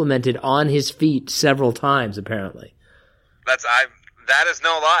complimented on his feet several times, apparently. That is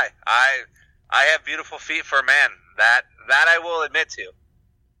no lie. I have beautiful feet for a man. That I will admit to.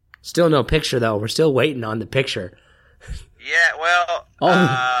 Still no picture though. We're still waiting on the picture. Yeah, well,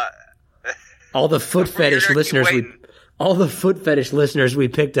 all the foot fetish listeners we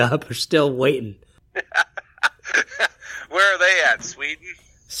picked up are still waiting. Where are they at? Sweden?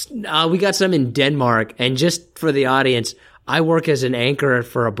 We got some in Denmark, and just for the audience, I work as an anchor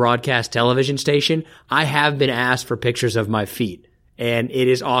for a broadcast television station. I have been asked for pictures of my feet, and it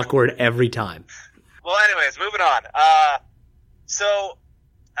is awkward every time. Well, anyways, moving on. So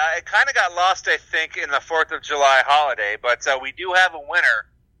it kind of got lost, I think, in the 4th of July holiday, but we do have a winner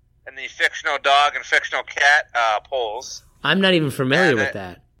in the fictional dog and fictional cat polls. I'm not even familiar with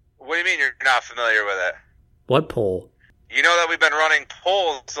that. What do you mean you're not familiar with it? What poll? You know that we've been running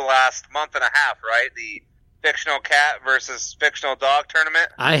polls the last month and a half, right? The fictional cat versus fictional dog tournament.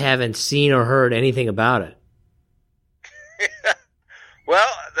 I haven't seen or heard anything about it. Well,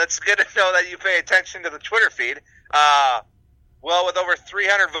 that's good to know that you pay attention to the Twitter feed. Well, with over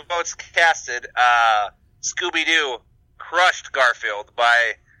 300 votes casted, Scooby-Doo crushed Garfield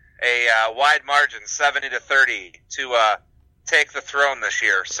by a wide margin, 70-30, to take the throne this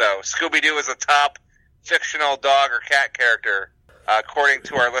year. So Scooby-Doo is the top fictional dog or cat character, according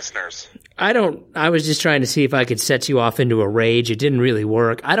to our listeners. I was just trying to see if I could set you off into a rage. It didn't really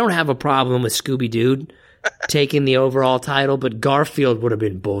work. I don't have a problem with Scooby-Doo taking the overall title, but Garfield would have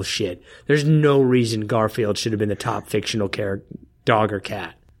been bullshit. There's no reason Garfield should have been the top fictional dog or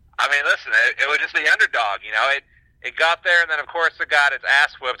cat. I mean, listen, it was just the underdog, you know. It got there, and then, of course, it got its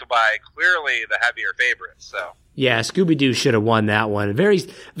ass whipped by clearly the heavier favorite. So yeah, Scooby-Doo should have won that one. Very,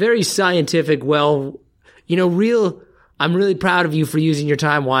 very scientific, I'm really proud of you for using your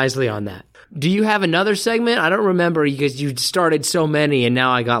time wisely on that. Do you have another segment? I don't remember because you started so many and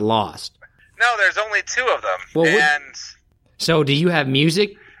now I got lost. No, there's only 2 of them. Well, so do you have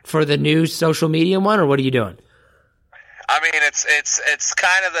music for the new social media one, or what are you doing? I mean, it's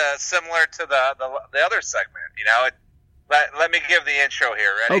kind of similar to the other segment, you know. Let me give the intro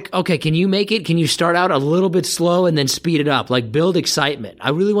here. Ready? Okay, can you start out a little bit slow and then speed it up? Like build excitement.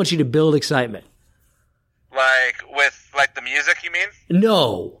 I really want you to build excitement. Like with like the music, you mean?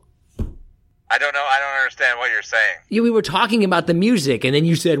 No. I don't know. I don't understand what you're saying. Yeah, we were talking about the music, and then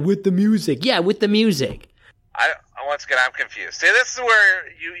you said with the music. Yeah, with the music. Once again, I'm confused. See, this is where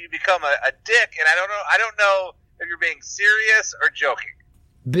you become a dick, and I don't know if you're being serious or joking.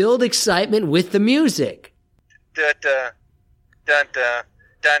 Build excitement with the music. Dun dun dun dun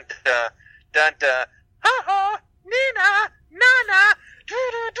dun dun dun dun. Ha ha, Nina, Nana, do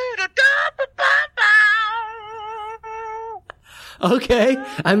do do do da ba ba. Okay,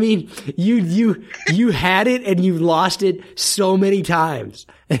 I mean, you had it and you lost it so many times.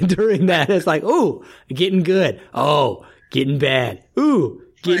 And during that, it's like, ooh, getting good. Oh, getting bad. Ooh,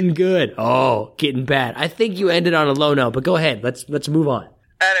 getting good. Oh, getting bad. I think you ended on a low note, but go ahead. Let's move on.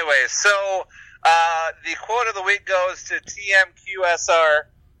 Anyway, so the quote of the week goes to TMQSR,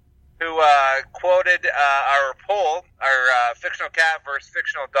 who quoted our poll, our fictional cat versus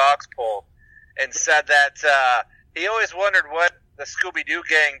fictional dogs poll, and said that he always wondered what the Scooby-Doo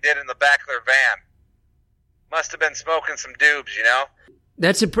gang did in the back of their van. Must have been smoking some doobs, you know?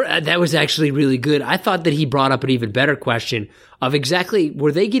 That was actually really good. I thought that he brought up an even better question of exactly,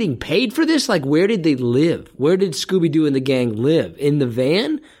 were they getting paid for this? Like, where did they live? Where did Scooby-Doo and the gang live? In the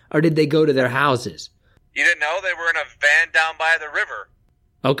van? Or did they go to their houses? You didn't know they were in a van down by the river.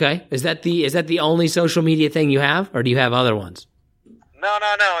 Okay. Is that the only social media thing you have? Or do you have other ones? No.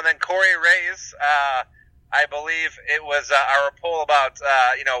 And then Corey Reyes, I believe it was our poll about,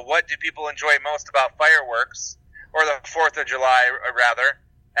 what do people enjoy most about fireworks, or the 4th of July, rather.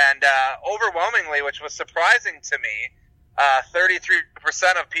 And overwhelmingly, which was surprising to me,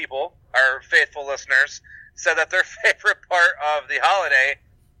 33% of people, our faithful listeners, said that their favorite part of the holiday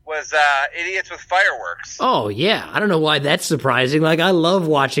was idiots with fireworks. Oh, yeah. I don't know why that's surprising. Like, I love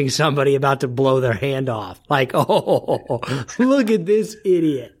watching somebody about to blow their hand off. Like, oh, look at this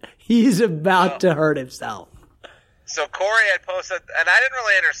idiot. He's about to hurt himself. So Corey had posted, and I didn't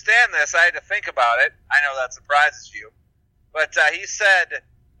really understand this. I had to think about it. I know that surprises you. But he said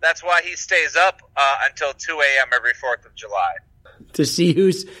that's why he stays up until 2 a.m. every 4th of July. To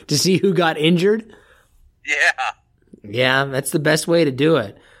see who got injured? Yeah. Yeah, that's the best way to do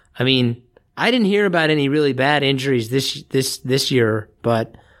it. I mean, I didn't hear about any really bad injuries this year,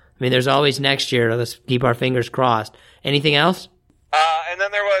 but I mean, there's always next year. Let's keep our fingers crossed. Anything else? And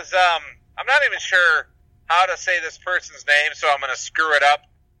then there was, I'm not even sure how to say this person's name, so I'm going to screw it up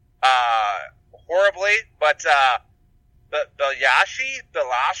horribly, but Belashi,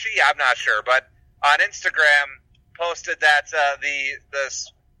 I'm not sure, but on Instagram posted that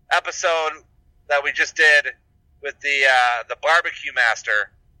this episode that we just did with the Barbecue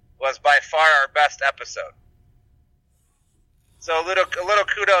Master was by far our best episode. So a little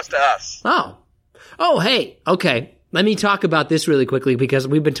kudos to us. Oh, hey, okay. Let me talk about this really quickly, because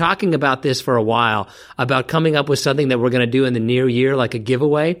we've been talking about this for a while, about coming up with something that we're going to do in the near year, like a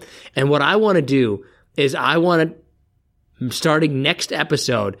giveaway. And what I want to do is starting next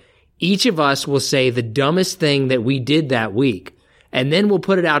episode, each of us will say the dumbest thing that we did that week. And then we'll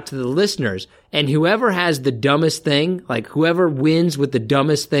put it out to the listeners. And whoever has the dumbest thing, like whoever wins with the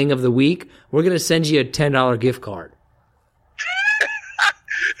dumbest thing of the week, we're going to send you a $10 gift card.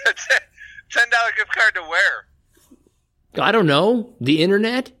 $10 gift card to where? I don't know. The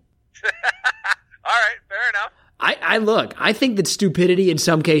internet? All right, fair enough. I think that stupidity in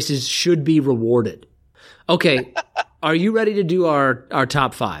some cases should be rewarded. Okay, are you ready to do our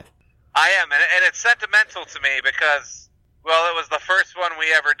top 5? I am, and it's sentimental to me because, well, it was the first one we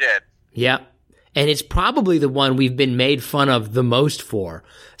ever did. Yeah, and it's probably the one we've been made fun of the most for.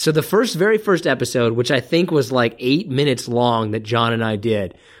 So the very first episode, which I think was like 8 minutes long that John and I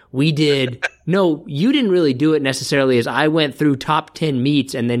did, we did, no, you didn't really do it necessarily, as I went through top 10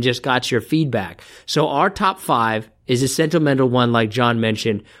 meats and then just got your feedback. So our top 5 is a sentimental one, like John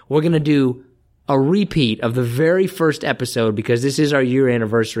mentioned. We're going to do a repeat of the very first episode because this is our year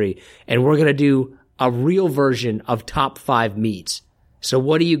anniversary, and we're going to do a real version of top 5 meats. So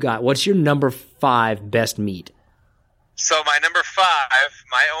what do you got? What's your number 5 best meat? So my number 5,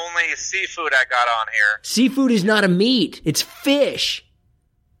 my only seafood I got on here. Seafood is not a meat. It's fish.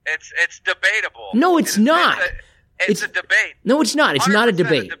 It's debatable. No, it's not. It's a debate. No, it's not. It's not a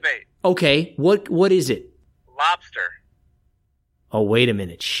debate. A debate. Okay, what is it? Lobster. Oh, wait a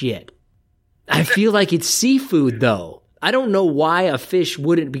minute. Shit. I feel like it's seafood, though. I don't know why a fish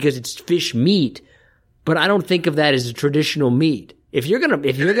wouldn't, because it's fish meat, but I don't think of that as a traditional meat. If you're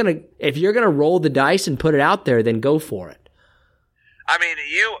gonna roll the dice and put it out there, then go for it. I mean,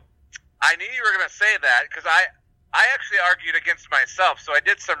 I knew you were gonna say that because I actually argued against myself. So I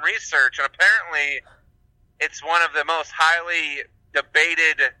did some research, and apparently it's one of the most highly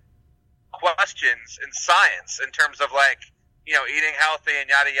debated questions in science in terms of like, you know, eating healthy and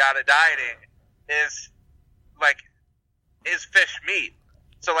yada yada dieting is like, is fish meat?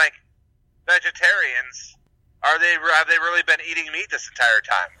 So like, vegetarians, have they really been eating meat this entire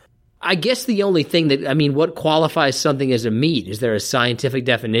time? I guess the only thing what qualifies something as a meat? Is there a scientific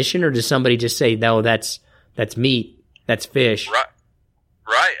definition, or does somebody just say, no, that's meat, that's fish? Right,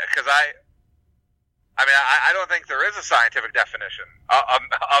 because I don't think there is a scientific definition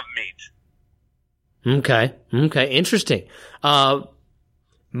of meat. Okay, interesting.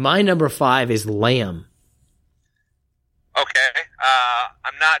 My number 5 is lamb. Okay,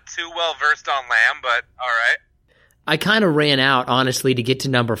 I'm not too well versed on lamb, but all right. I kind of ran out, honestly, to get to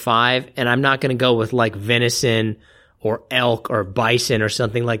number 5, and I'm not going to go with like venison or elk or bison or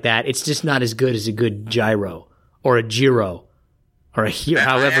something like that. It's just not as good as a good gyro or a gyro or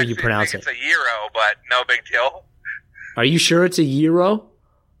however you pronounce it. It's a gyro, but no big deal. Are you sure it's a gyro?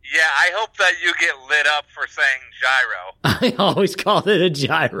 Yeah, I hope that you get lit up for saying gyro. I always called it a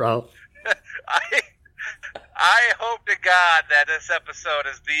gyro. I hope to God that this episode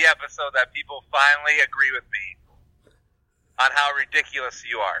is the episode that people finally agree with me on how ridiculous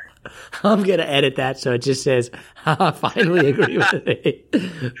you are. I'm going to edit that so it just says, I finally agree with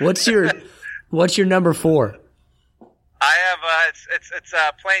it. What's your number 4? I have, it's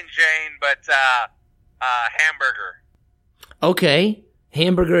plain Jane, but hamburger. Okay.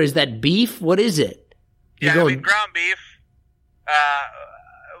 Hamburger, is that beef? What is it? Ground beef.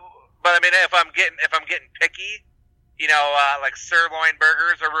 But I mean, if I'm getting picky, you know, like sirloin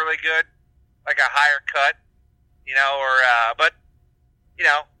burgers are really good, like a higher cut. You know, but you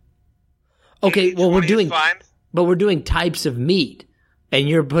know. Okay, well we're doing types of meat, and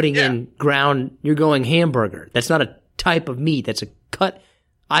you're putting in ground. You're going hamburger. That's not a type of meat. That's a cut.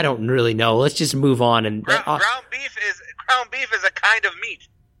 I don't really know. Let's just move on. And ground beef is a kind of meat.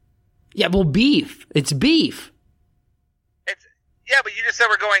 Yeah, well, beef. It's beef. But you just said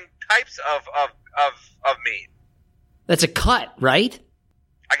we're going types of meat. That's a cut, right?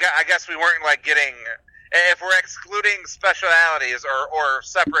 I guess we weren't like getting. If we're excluding specialities or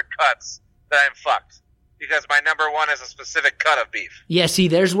separate cuts, then I'm fucked. Because my number 1 is a specific cut of beef. Yeah, see,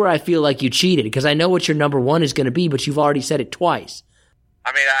 there's where I feel like you cheated, because I know what your number 1 is going to be, but you've already said it twice.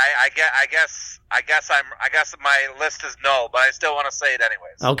 I mean, I guess my list is null, but I still want to say it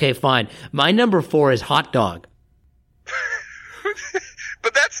anyways. Okay, fine. My number 4 is hot dog.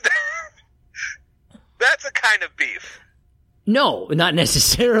 But that's a kind of beef. No, not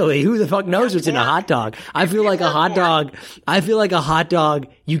necessarily. Who the fuck knows what's in a hot dog? I feel like a hot dog,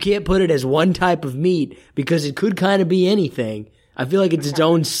 you can't put it as one type of meat because it could kind of be anything. I feel like it's its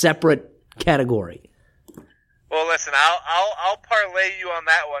own separate category. Well, listen, I'll parlay you on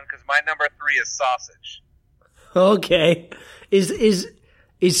that one because my number 3 is sausage. Okay. Is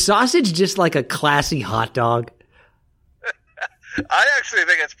sausage just like a classy hot dog? I actually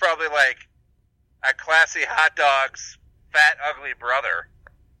think it's probably like a classy hot dog's fat, ugly brother.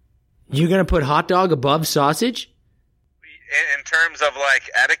 You're going to put hot dog above sausage? In terms of, like,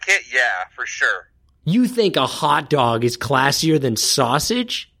 etiquette, yeah, for sure. You think a hot dog is classier than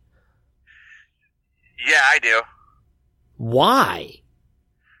sausage? Yeah, I do. Why?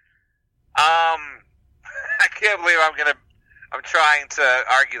 I can't believe I'm trying to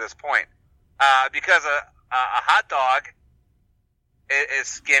argue this point. Because a hot dog is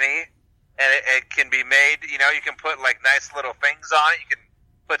skinny, and it can be made, you know, you can put like nice little things on it. You can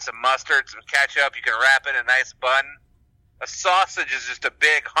put some mustard, some ketchup. You can wrap it in a nice bun. A sausage is just a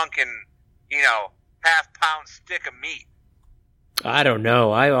big hunkin', you know, half-pound stick of meat. I don't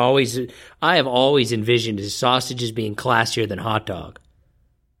know. I have always envisioned sausage as being classier than hot dog.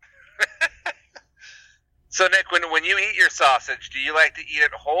 So, Nick, when you eat your sausage, do you like to eat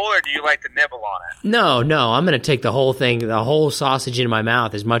it whole or do you like to nibble on it? No. I'm going to take the whole thing, the whole sausage in my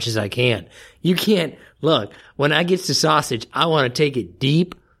mouth as much as I can. You can't, look, when I get to sausage, I want to take it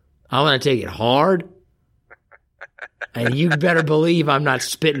deep. I want to take it hard. And you better believe I'm not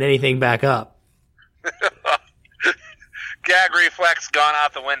spitting anything back up. Gag reflex gone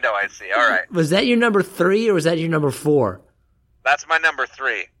out the window, I see. All right. Was that your number 3 or was that your number 4? That's my number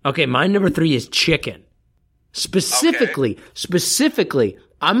 3. Okay, my number 3 is chicken. Specifically,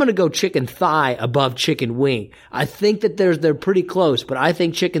 I'm going to go chicken thigh above chicken wing. I think that they're pretty close, but I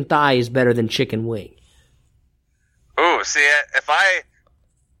think chicken thigh is better than chicken wing. Ooh, see,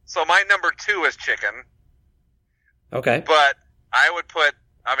 so my number 2 is chicken. Okay. But I would put,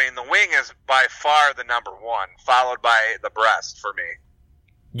 the wing is by far the number 1, followed by the breast for me.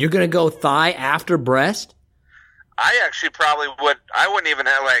 You're going to go thigh after breast? I actually probably would. I wouldn't even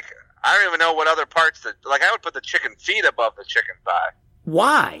have, I don't even know what other parts I would put the chicken feet above the chicken thigh.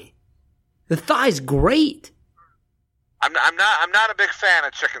 Why? The thigh's great. I'm not a big fan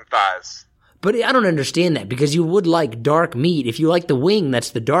of chicken thighs. But I don't understand that, because you would like dark meat. If you like the wing, that's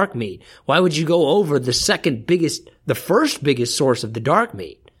the dark meat. Why would you go over the first biggest source of the dark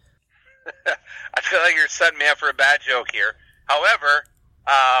meat? I feel like you're setting me up for a bad joke here. However,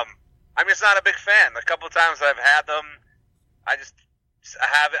 I'm just not a big fan. A couple of times I've had them, I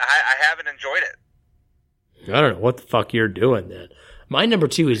haven't enjoyed it. I don't know what the fuck you're doing then. My number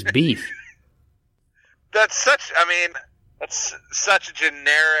 2 is beef. That's such a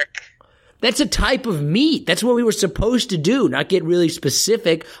generic... That's a type of meat. That's what we were supposed to do, not get really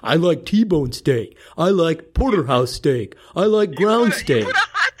specific. I like T-bone steak. I like porterhouse steak. I like ground steak. You put a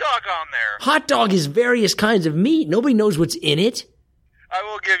hot dog on there. Hot dog is various kinds of meat. Nobody knows what's in it. I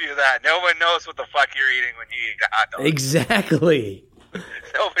will give you that. No one knows what the fuck you're eating when you eat a hot dog. Exactly.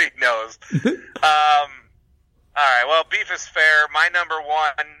 Nobody knows. All right, well, beef is fair. My number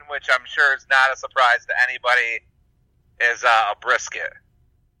 1, which I'm sure is not a surprise to anybody, is a brisket.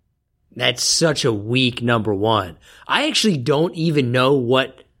 That's such a weak number 1. I actually don't even know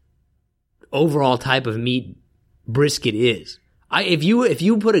what overall type of meat brisket is. If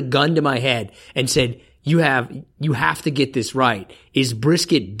you put a gun to my head and said, you have to get this right, is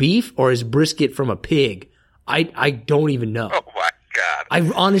brisket beef or is brisket from a pig? I don't even know. Oh my God.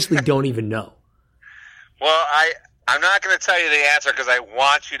 I honestly don't even know. Well, I'm not going to tell you the answer because I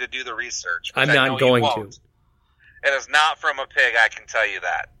want you to do the research. I'm not going to. It is not from a pig, I can tell you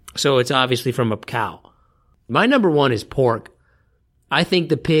that. So it's obviously from a cow. My number 1 is pork. I think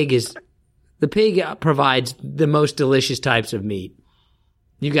the pig provides the most delicious types of meat.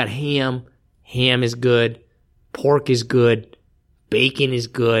 You got ham. Ham is good. Pork is good. Bacon is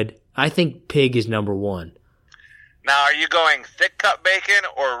good. I think pig is number 1. Now, are you going thick cut bacon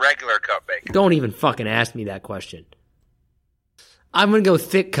or regular cut bacon? Don't even fucking ask me that question. I'm going to go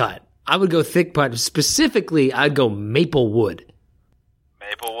thick cut. I would go thick cut. Specifically, I'd go maple wood.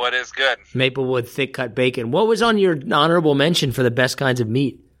 Maplewood is good. Maplewood thick cut bacon. What was on your honorable mention for the best kinds of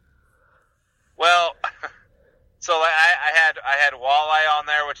meat? Well, so I had walleye on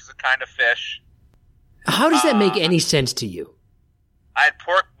there, which is a kind of fish. How does that make any sense to you? I had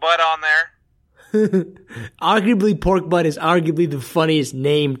pork butt on there. Arguably, pork butt is arguably the funniest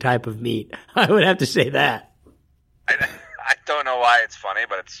name type of meat. I would have to say that. I don't know why it's funny,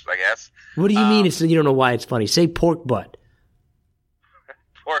 but it's, I guess. What do you mean you don't know why it's funny? Say pork butt.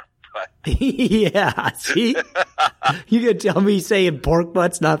 Pork butt. Yeah, see? You gonna tell me saying pork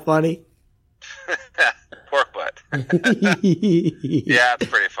butt's not funny? Pork butt. Yeah, it's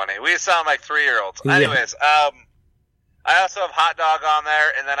pretty funny. We sound like 3-year-olds. Yeah. Anyways, I also have hot dog on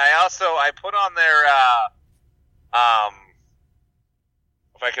there, and then I put on there,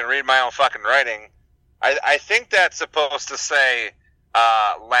 if I can read my own fucking writing, I think that's supposed to say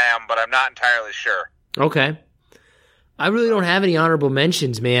lamb, but I'm not entirely sure. Okay. I really don't have any honorable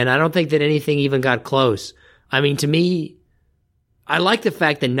mentions, man. I don't think that anything even got close. I mean, to me, I like the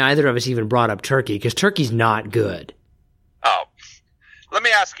fact that neither of us even brought up turkey, because turkey's not good. Oh. Let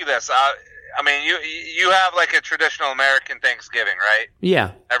me ask you this. I mean, you have like a traditional American Thanksgiving, right?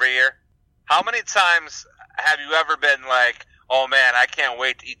 Yeah. Every year? How many times have you ever been like, oh man, I can't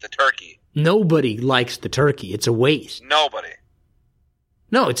wait to eat the turkey? Nobody likes the turkey. It's a waste. Nobody.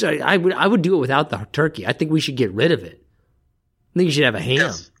 No, I would do it without the turkey. I think we should get rid of it. I think you should have a ham.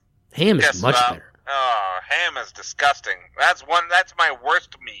 Yes. Ham is much better. Oh, ham is disgusting. That's my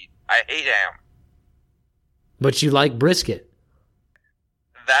worst meat. I hate ham. But you like brisket.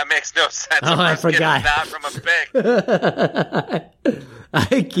 That makes no sense. Oh, I forgot. Not from a pig.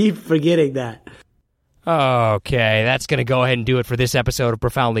 I keep forgetting that. Okay, that's going to go ahead and do it for this episode of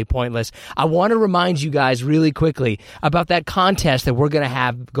Profoundly Pointless. I want to remind you guys really quickly about that contest that we're going to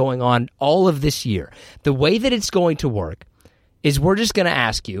have going on all of this year. The way that it's going to work is we're just going to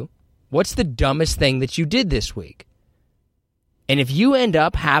ask you, what's the dumbest thing that you did this week? And if you end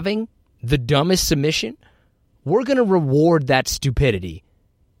up having the dumbest submission, we're going to reward that stupidity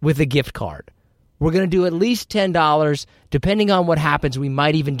with a gift card. We're going to do at least $10. Depending on what happens, we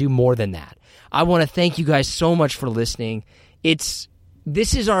might even do more than that. I want to thank you guys so much for listening. This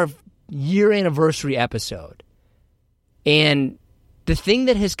is our year anniversary episode. And the thing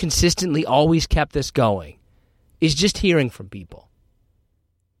that has consistently always kept us going is just hearing from people.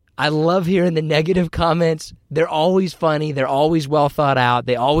 I love hearing the negative comments. They're always funny. They're always well thought out.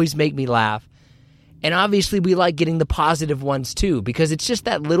 They always make me laugh. And obviously we like getting the positive ones too, because it's just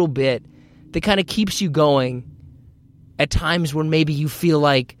that little bit that kind of keeps you going at times when maybe you feel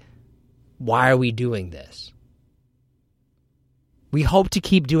like, why are we doing this? We hope to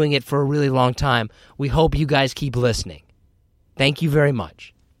keep doing it for a really long time. We hope you guys keep listening. Thank you very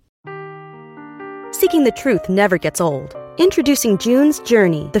much. seeking the truth never gets old. Introducing June's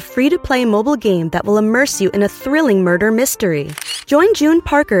Journey, the free-to-play mobile game that will immerse you in a thrilling murder mystery. Join June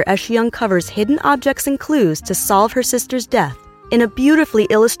Parker as she uncovers hidden objects and clues to solve her sister's death in a beautifully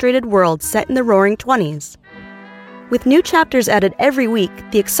illustrated world set in the Roaring '20s. With new chapters added every week,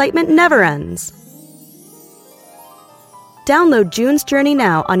 the excitement never ends. Download June's Journey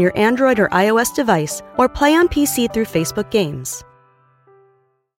now on your Android or iOS device, or play on PC through Facebook Games.